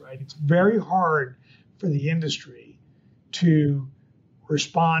race, right? It's very hard for the industry to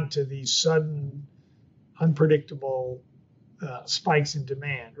respond to these sudden, unpredictable spikes in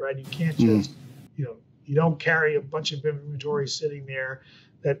demand, right? You can't just, you don't carry a bunch of inventory sitting there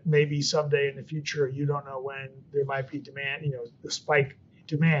that maybe someday in the future, you don't know when there might be demand, the spike in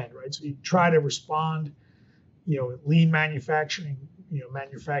demand, right? So you try to respond, lean manufacturing,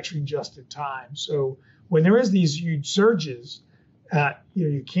 manufacturing just in time. So when there is these huge surges,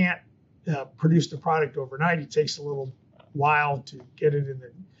 you can't produce the product overnight. It takes a little while to get it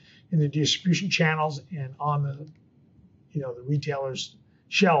in the distribution channels and on the retailer's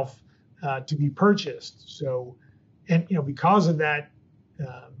shelf to be purchased. So, and because of that,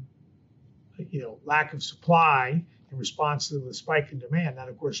 lack of supply in response to the spike in demand, that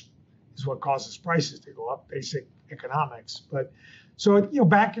of course is what causes prices to go up, basic economics. But so,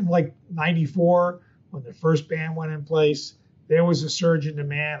 back in like 94, when the first ban went in place, there was a surge in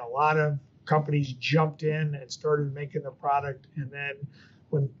demand. A lot of companies jumped in and started making the product, and then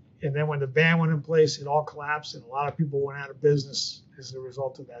when the ban went in place, it all collapsed, and a lot of people went out of business as a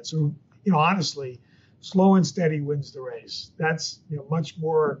result of that. So, honestly, slow and steady wins the race. That's much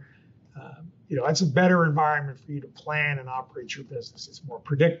more. That's a better environment for you to plan and operate your business. It's more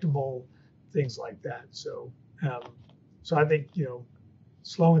predictable, things like that. So I think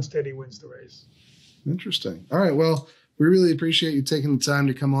slow and steady wins the race. Interesting. All right. Well, we really appreciate you taking the time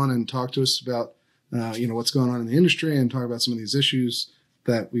to come on and talk to us about what's going on in the industry and talk about some of these issues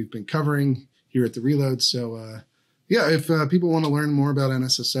that we've been covering here at the Reload. So if people want to learn more about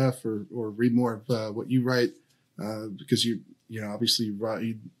NSSF or read more of what you write, because obviously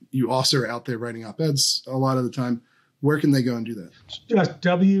you also are out there writing op-eds a lot of the time, where can they go and do that? Just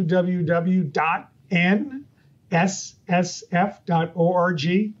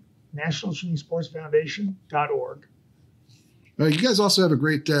www.nssf.org, National Shooting Sports Foundation.org. You guys also have a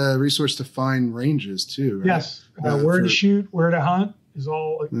great resource to find ranges too, right? Yes. Where to shoot, where to hunt is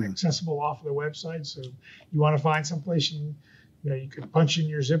all accessible off of the website. So you want to find someplace you can punch in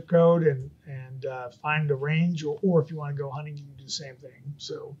your zip code and find a range, or if you want to go hunting, you can do the same thing.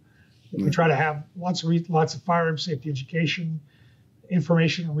 So we try to have lots of firearm safety education,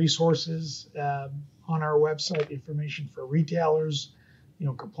 information and resources on our website, information for retailers,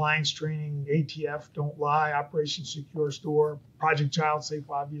 compliance training, ATF, Don't Lie, Operation Secure Store, Project Child Safe,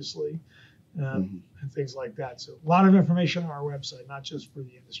 obviously, and things like that. So a lot of information on our website, not just for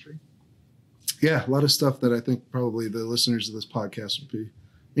the industry. Yeah, a lot of stuff that I think probably the listeners of this podcast would be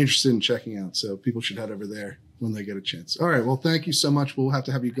interested in checking out. So people should head over there when they get a chance. All right. Well, thank you so much. We'll have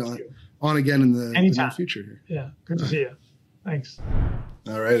to have you on again in the near future here. Yeah. Good to see you. Thanks.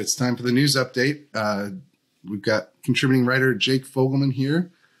 All right. It's time for the news update. We've got contributing writer Jake Fogelman here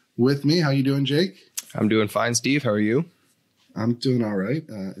with me. How you doing, Jake? I'm doing fine, Steve. How are you? I'm doing all right.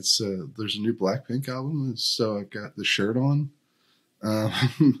 There's a new Blackpink album, so I got the shirt on. I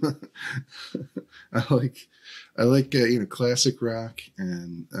like classic rock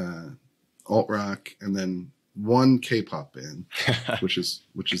and alt rock, and then one K-pop band, which is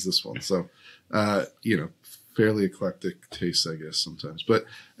this one. So fairly eclectic taste, I guess, sometimes, but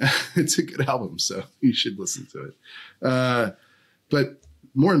it's a good album, so you should listen to it. But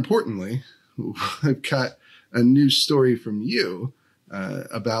more importantly, I've got a news story from you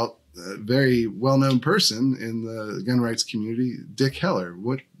about a very well-known person in the gun rights community, Dick Heller.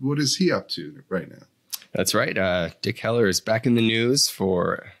 What is he up to right now? That's right. Dick Heller is back in the news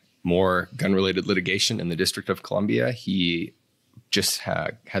for more gun-related litigation in the District of Columbia. He just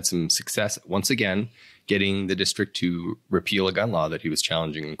had some success once again getting the district to repeal a gun law that he was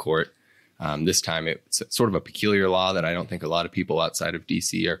challenging in court. This time it's sort of a peculiar law that I don't think a lot of people outside of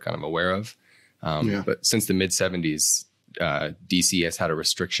D.C. are kind of aware of. But since the mid-'70s, D.C. has had a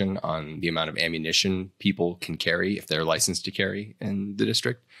restriction on the amount of ammunition people can carry if they're licensed to carry in the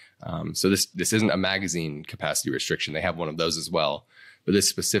district. So this isn't a magazine capacity restriction. They have one of those as well. But this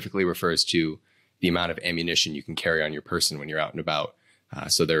specifically refers to the amount of ammunition you can carry on your person when you're out and about.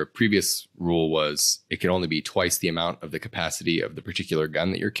 So their previous rule was it could only be twice the amount of the capacity of the particular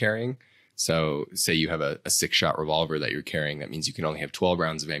gun that you're carrying. So say you have a 6-shot revolver that you're carrying. That means you can only have 12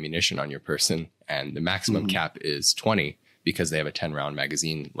 rounds of ammunition on your person. And the maximum cap is 20 because they have a 10-round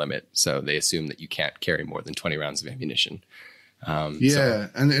magazine limit. So they assume that you can't carry more than 20 rounds of ammunition. And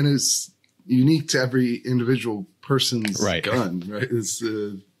it's unique to every individual person's gun, right? It's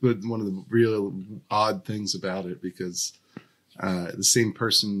one of the real odd things about it, because the same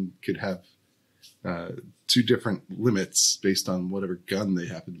person could have two different limits based on whatever gun they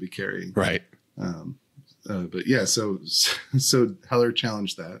happen to be carrying. Right. But yeah, so Heller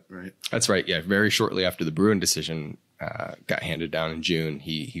challenged that, right? That's right. Yeah. Very shortly after the Bruin decision got handed down in June,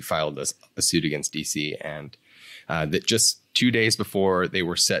 he filed a suit against DC, and that just 2 days before they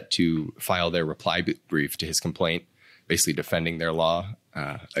were set to file their reply brief to his complaint, basically defending their law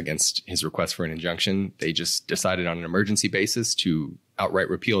against his request for an injunction, they just decided on an emergency basis to outright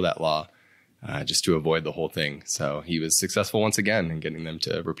repeal that law, just to avoid the whole thing. So he was successful once again in getting them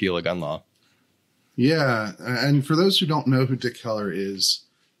to repeal a gun law. Yeah. And for those who don't know who Dick Heller is,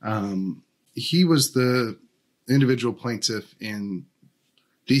 he was the individual plaintiff in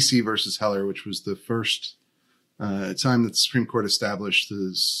DC versus Heller, which was the first time that the Supreme Court established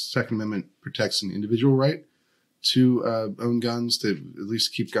the Second Amendment protects an individual right to own guns, to at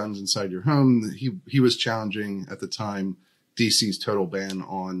least keep guns inside your home. He was challenging at the time DC's total ban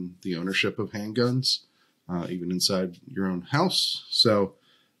on the ownership of handguns, even inside your own house. So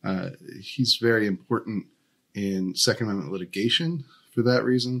he's very important in Second Amendment litigation for that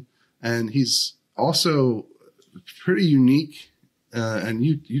reason. And he's also pretty unique. And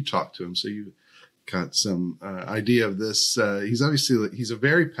you talked to him, so you got some idea of this. He's a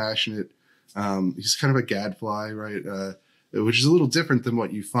very passionate. He's kind of a gadfly, right? Which is a little different than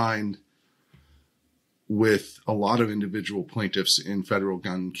what you find with a lot of individual plaintiffs in federal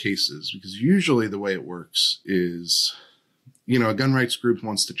gun cases, because usually the way it works is, a gun rights group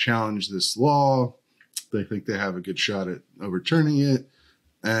wants to challenge this law. They think they have a good shot at overturning it.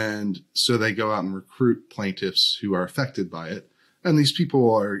 And so they go out and recruit plaintiffs who are affected by it. And these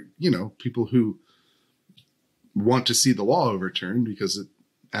people are, people who want to see the law overturned because it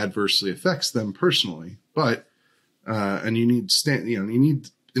adversely affects them personally. But, and you need you need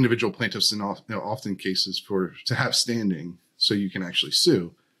individual plaintiffs in often cases to have standing so you can actually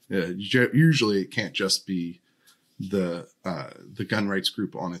sue. Usually it can't just be the gun rights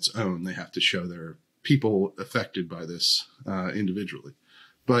group on its own. They have to show there are people affected by this individually.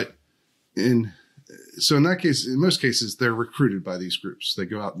 But in that case, in most cases, they're recruited by these groups. They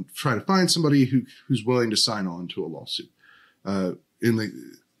go out and try to find somebody who's willing to sign on to a lawsuit.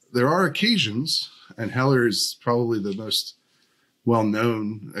 There are occasions, and Heller is probably the most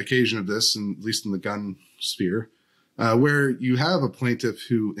well-known occasion of this, and at least in the gun sphere, where you have a plaintiff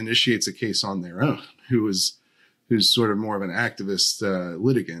who initiates a case on their own, who's sort of more of an activist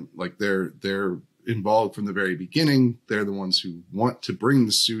litigant. Like they're involved from the very beginning. They're the ones who want to bring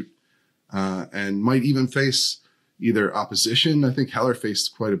the suit, and might even face either opposition. I think Heller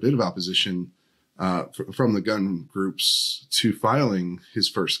faced quite a bit of opposition from the gun groups to filing his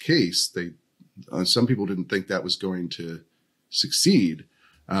first case. Some people didn't think that was going to succeed,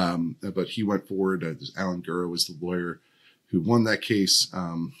 but he went forward. Alan Gura was the lawyer who won that case.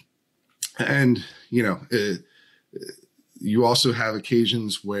 And you also have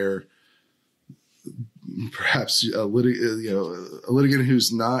occasions where perhaps a litigant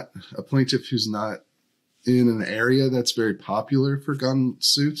who's not a plaintiff, who's not in an area that's very popular for gun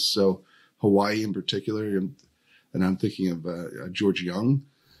suits. So Hawaii in particular, and I'm thinking of George Young,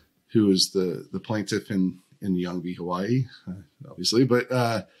 who is the plaintiff in Young v. Hawaii, obviously. But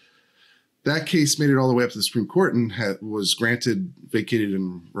that case made it all the way up to the Supreme Court and was granted, vacated,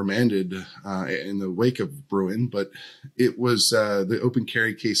 and remanded in the wake of Bruin. But it was the open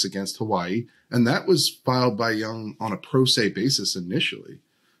carry case against Hawaii. And that was filed by Young on a pro se basis initially,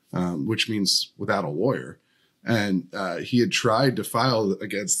 which means without a lawyer. And he had tried to file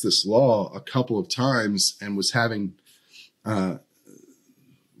against this law a couple of times and was having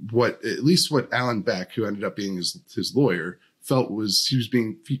what Alan Beck, who ended up being his lawyer, felt was he was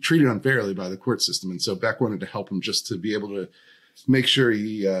being treated unfairly by the court system. And so Beck wanted to help him just to be able to make sure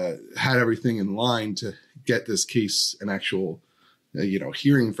he had everything in line to get this case an actual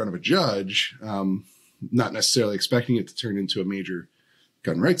hearing in front of a judge, not necessarily expecting it to turn into a major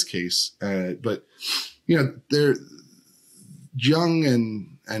gun rights case. But Young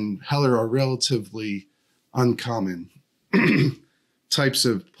and Heller are relatively uncommon types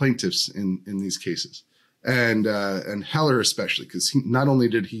of plaintiffs in these cases. And Heller especially, because not only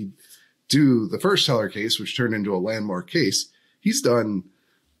did he do the first Heller case, which turned into a landmark case, he's done,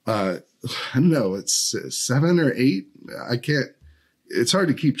 I don't know, it's 7 or 8. It's hard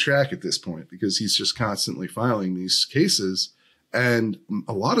to keep track at this point because he's just constantly filing these cases, and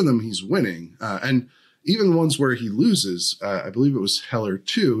a lot of them he's winning. And even ones where he loses, I believe it was Heller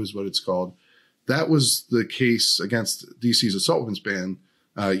 2 is what it's called. That was the case against DC's assault weapons ban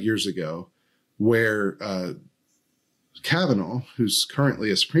years ago, where Kavanaugh, who's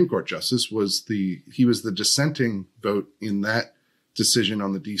currently a Supreme Court justice, was the dissenting vote in that decision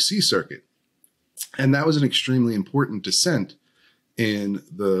on the DC circuit. And that was an extremely important dissent in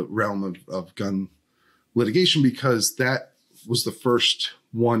the realm of gun litigation, because that was the first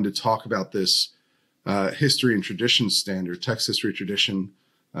one to talk about this history and tradition standard, text, history, tradition.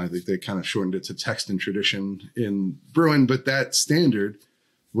 I think they kind of shortened it to text and tradition in Bruin, but that standard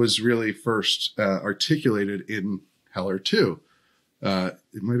was really first articulated in Heller 2. It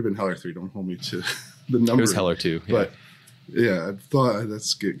might have been Heller 3. Don't hold me to the number. It was Heller 2. Yeah. But yeah, I thought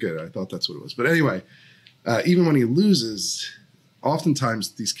that's good. I thought that's what it was. But anyway, even when he loses,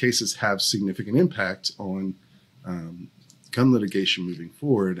 oftentimes these cases have significant impact on gun litigation moving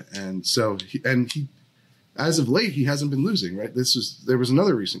forward. And so he as of late, he hasn't been losing, right? There was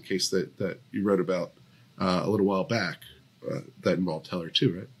another recent case that you wrote about a little while back that involved Heller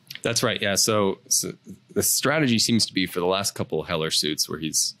too, right? That's right. Yeah. So the strategy seems to be for the last couple of Heller suits where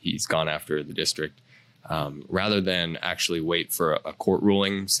he's gone after the district, rather than actually wait for a court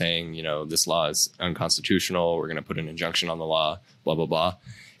ruling saying, this law is unconstitutional, we're going to put an injunction on the law, blah, blah, blah.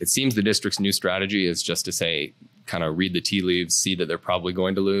 It seems the district's new strategy is just to say, kind of read the tea leaves, see that they're probably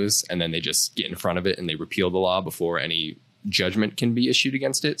going to lose, and then they just get in front of it and they repeal the law before any judgment can be issued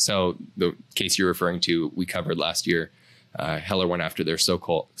against it. So the case you're referring to, we covered last year. Heller went after their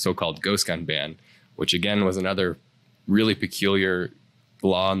so-called ghost gun ban, which again was another really peculiar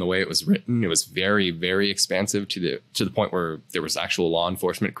law in the way it was written. It was very, very expansive to the point where there was actual law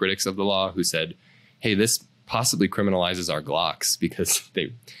enforcement critics of the law who said, hey, this possibly criminalizes our Glocks, because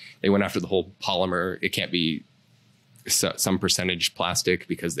they went after the whole polymer. It can't be some percentage plastic,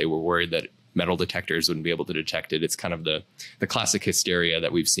 because they were worried that metal detectors wouldn't be able to detect it. It's kind of the classic hysteria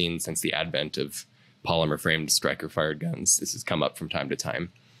that we've seen since the advent of polymer framed striker fired guns. This has come up from time to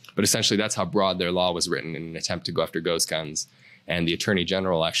time. But essentially, that's how broad their law was written in an attempt to go after ghost guns. And the attorney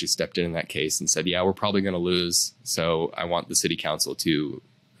general actually stepped in that case and said, yeah, we're probably going to lose. So I want the city council to,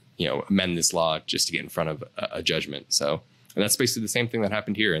 amend this law just to get in front of a judgment. So, and that's basically the same thing that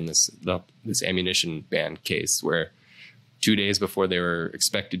happened here in this ammunition ban case, where 2 days before they were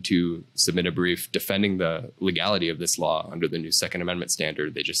expected to submit a brief defending the legality of this law under the new Second Amendment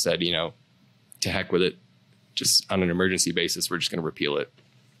standard, they just said, to heck with it. Just on an emergency basis, we're just going to repeal it.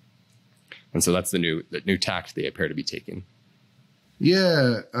 And so that's the new tact they appear to be taking.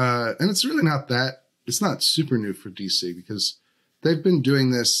 Yeah, and it's really it's not super new for DC, because they've been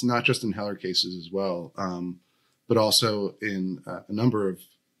doing this not just in Heller cases as well, but also in a number of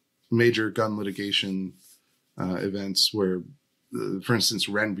major gun litigation events where, for instance,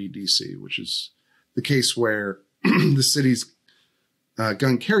 Wren v. DC, which is the case where the city's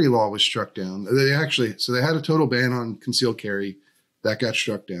gun carry law was struck down. They had a total ban on concealed carry that got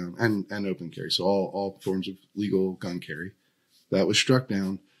struck down, and open carry. So all forms of legal gun carry that was struck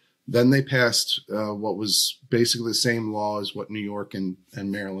down. Then they passed what was basically the same law as what New York and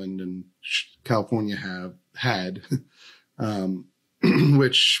Maryland and California had,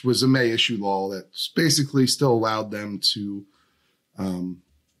 which was a May issue law that basically still allowed them to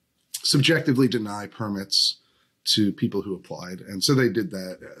subjectively deny permits to people who applied. And so they did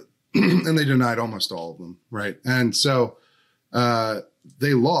that, and they denied almost all of them, right? And so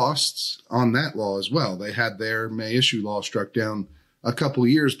they lost on that law as well. They had their May issue law struck down a couple of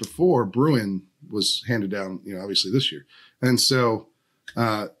years before Bruin was handed down, obviously this year. And so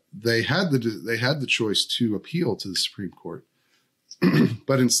they had the choice to appeal to the Supreme Court,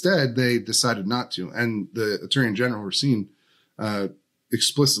 but instead they decided not to. And the Attorney General, Racine,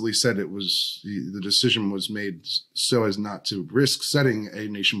 explicitly said the decision was made so as not to risk setting a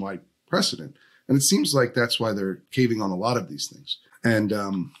nationwide precedent. And it seems like that's why they're caving on a lot of these things. And,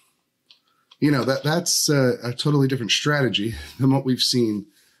 that's a totally different strategy than what we've seen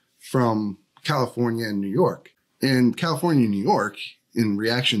from California and New York. In California and New York, in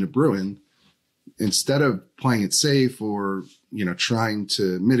reaction to Bruin, instead of playing it safe or, trying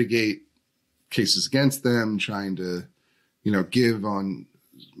to mitigate cases against them, trying to, give on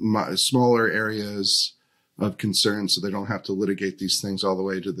smaller areas of concern so they don't have to litigate these things all the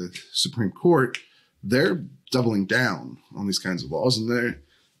way to the Supreme Court, they're doubling down on these kinds of laws. And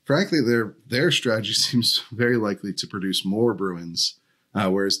frankly, their strategy seems very likely to produce more Bruins,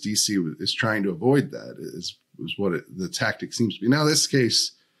 whereas DC is trying to avoid that, is what the tactic seems to be. Now, this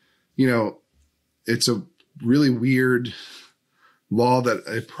case, it's a really weird law that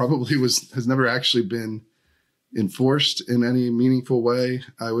it probably has never actually been enforced in any meaningful way,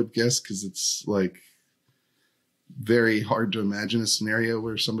 I would guess, because it's like very hard to imagine a scenario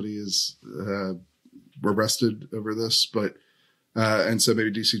where somebody is arrested over this. But and so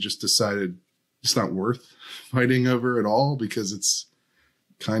maybe DC just decided it's not worth fighting over at all because it's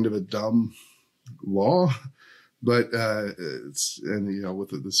kind of a dumb law. But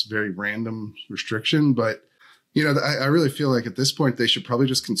with this very random restriction. But I really feel like at this point they should probably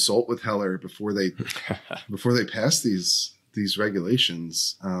just consult with Heller before they pass these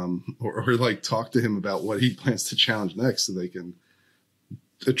regulations, or like talk to him about what he plans to challenge next, so they can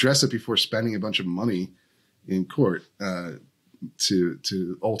address it before spending a bunch of money in court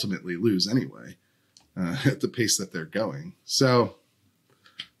to ultimately lose anyway at the pace that they're going. So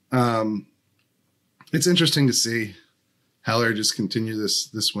it's interesting to see Heller just continue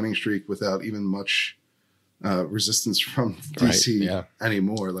this winning streak without even much resistance from DC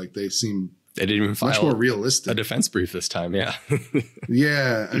anymore. Like they didn't even file much more realistic. A defense brief this time. Yeah.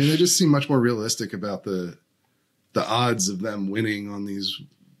 Yeah. I mean, they just seem much more realistic about the odds of them winning on these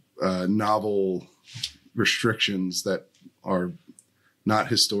novel restrictions that are not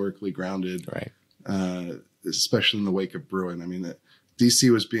historically grounded. Right. Especially in the wake of Bruin. I mean,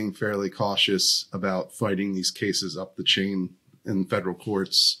 DC was being fairly cautious about fighting these cases up the chain in federal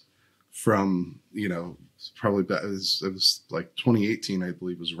courts from, probably it was like 2018, I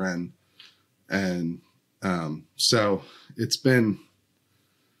believe, was Wren. And So it's been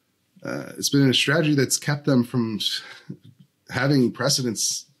a strategy that's kept them from having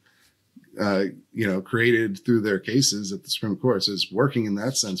precedents, created through their cases at the Supreme Court. So it's working in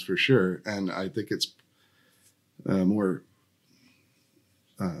that sense for sure. And I think it's more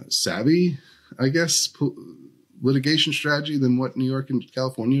savvy, I guess, litigation strategy than what New York and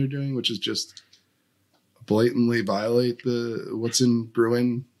California are doing, which is just blatantly violate what's in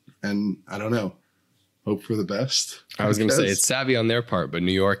Bruin. And I don't know, hope for the best. I was going to say it's savvy on their part, but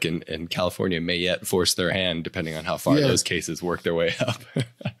New York and California may yet force their hand depending on how far those cases work their way up.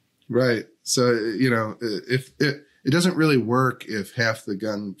 Right. So, if it doesn't really work if half the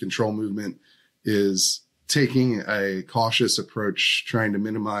gun control movement is taking a cautious approach, trying to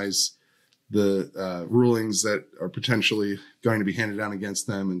minimize the rulings that are potentially going to be handed down against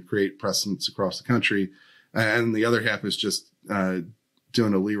them and create precedents across the country. And the other half is just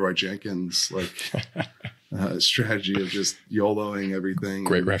doing a Leroy Jenkins strategy of just YOLOing everything.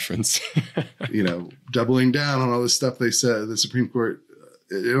 Great reference. Doubling down on all the stuff they said. The Supreme Court,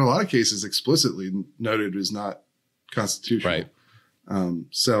 in a lot of cases, explicitly noted is not constitutional. Right.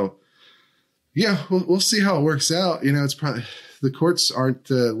 So, yeah, we'll see how it works out. It's probably the courts aren't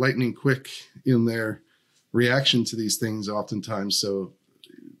lightning quick in their reaction to these things oftentimes. So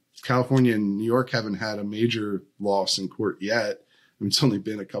California and New York haven't had a major loss in court yet. It's only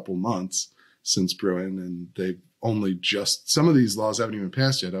been a couple months since Bruin, and they've only some of these laws haven't even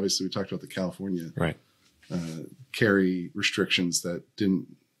passed yet. Obviously, we talked about the California carry restrictions that didn't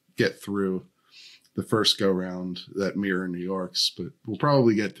get through the first go round that mirror New York's, but we'll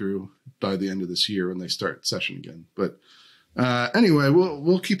probably get through by the end of this year when they start session again. But anyway,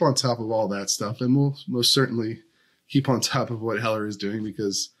 we'll keep on top of all that stuff, and we'll most certainly keep on top of what Heller is doing,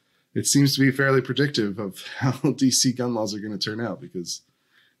 because it seems to be fairly predictive of how DC gun laws are going to turn out, because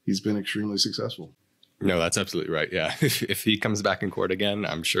he's been extremely successful. No, that's absolutely right. Yeah. If he comes back in court again,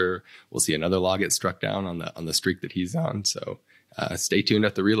 I'm sure we'll see another law get struck down on the streak that he's on. So stay tuned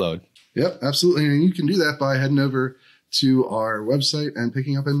at the Reload. Yep, absolutely. And you can do that by heading over to our website and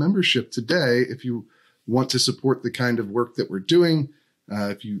picking up a membership today if you want to support the kind of work that we're doing.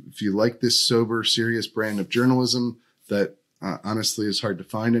 If you like this sober, serious brand of journalism that honestly is hard to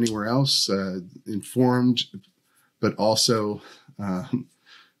find anywhere else, informed, but also,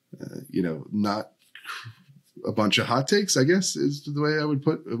 not a bunch of hot takes, I guess, is the way I would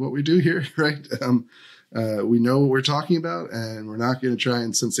put what we do here, right? We know what we're talking about, and we're not going to try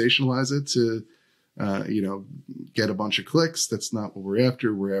and sensationalize it to, get a bunch of clicks. That's not what we're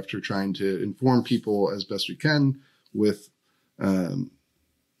after. We're after trying to inform people as best we can with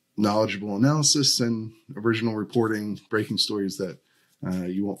knowledgeable analysis and original reporting, breaking stories that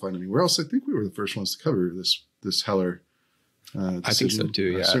you won't find anywhere else. I think we were the first ones to cover this Heller decision. I think so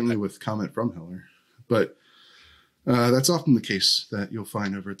too, yeah. Certainly with comment from Heller. But that's often the case that you'll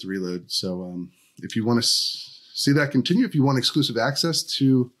find over at the Reload. So if you want to see that continue, if you want exclusive access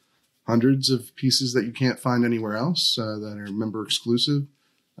to hundreds of pieces that you can't find anywhere else that are member exclusive,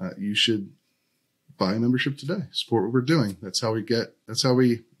 you should buy a membership today. Support what we're doing. That's how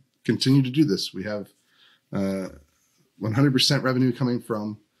we continue to do this. We have 100% revenue coming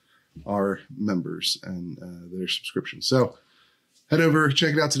from our members and their subscriptions. So head over,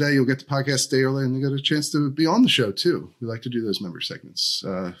 check it out today. You'll get the podcast day early, and you get a chance to be on the show too. We like to do those member segments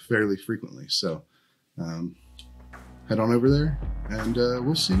fairly frequently. So head on over there, and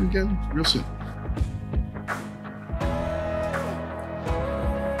we'll see you again real soon.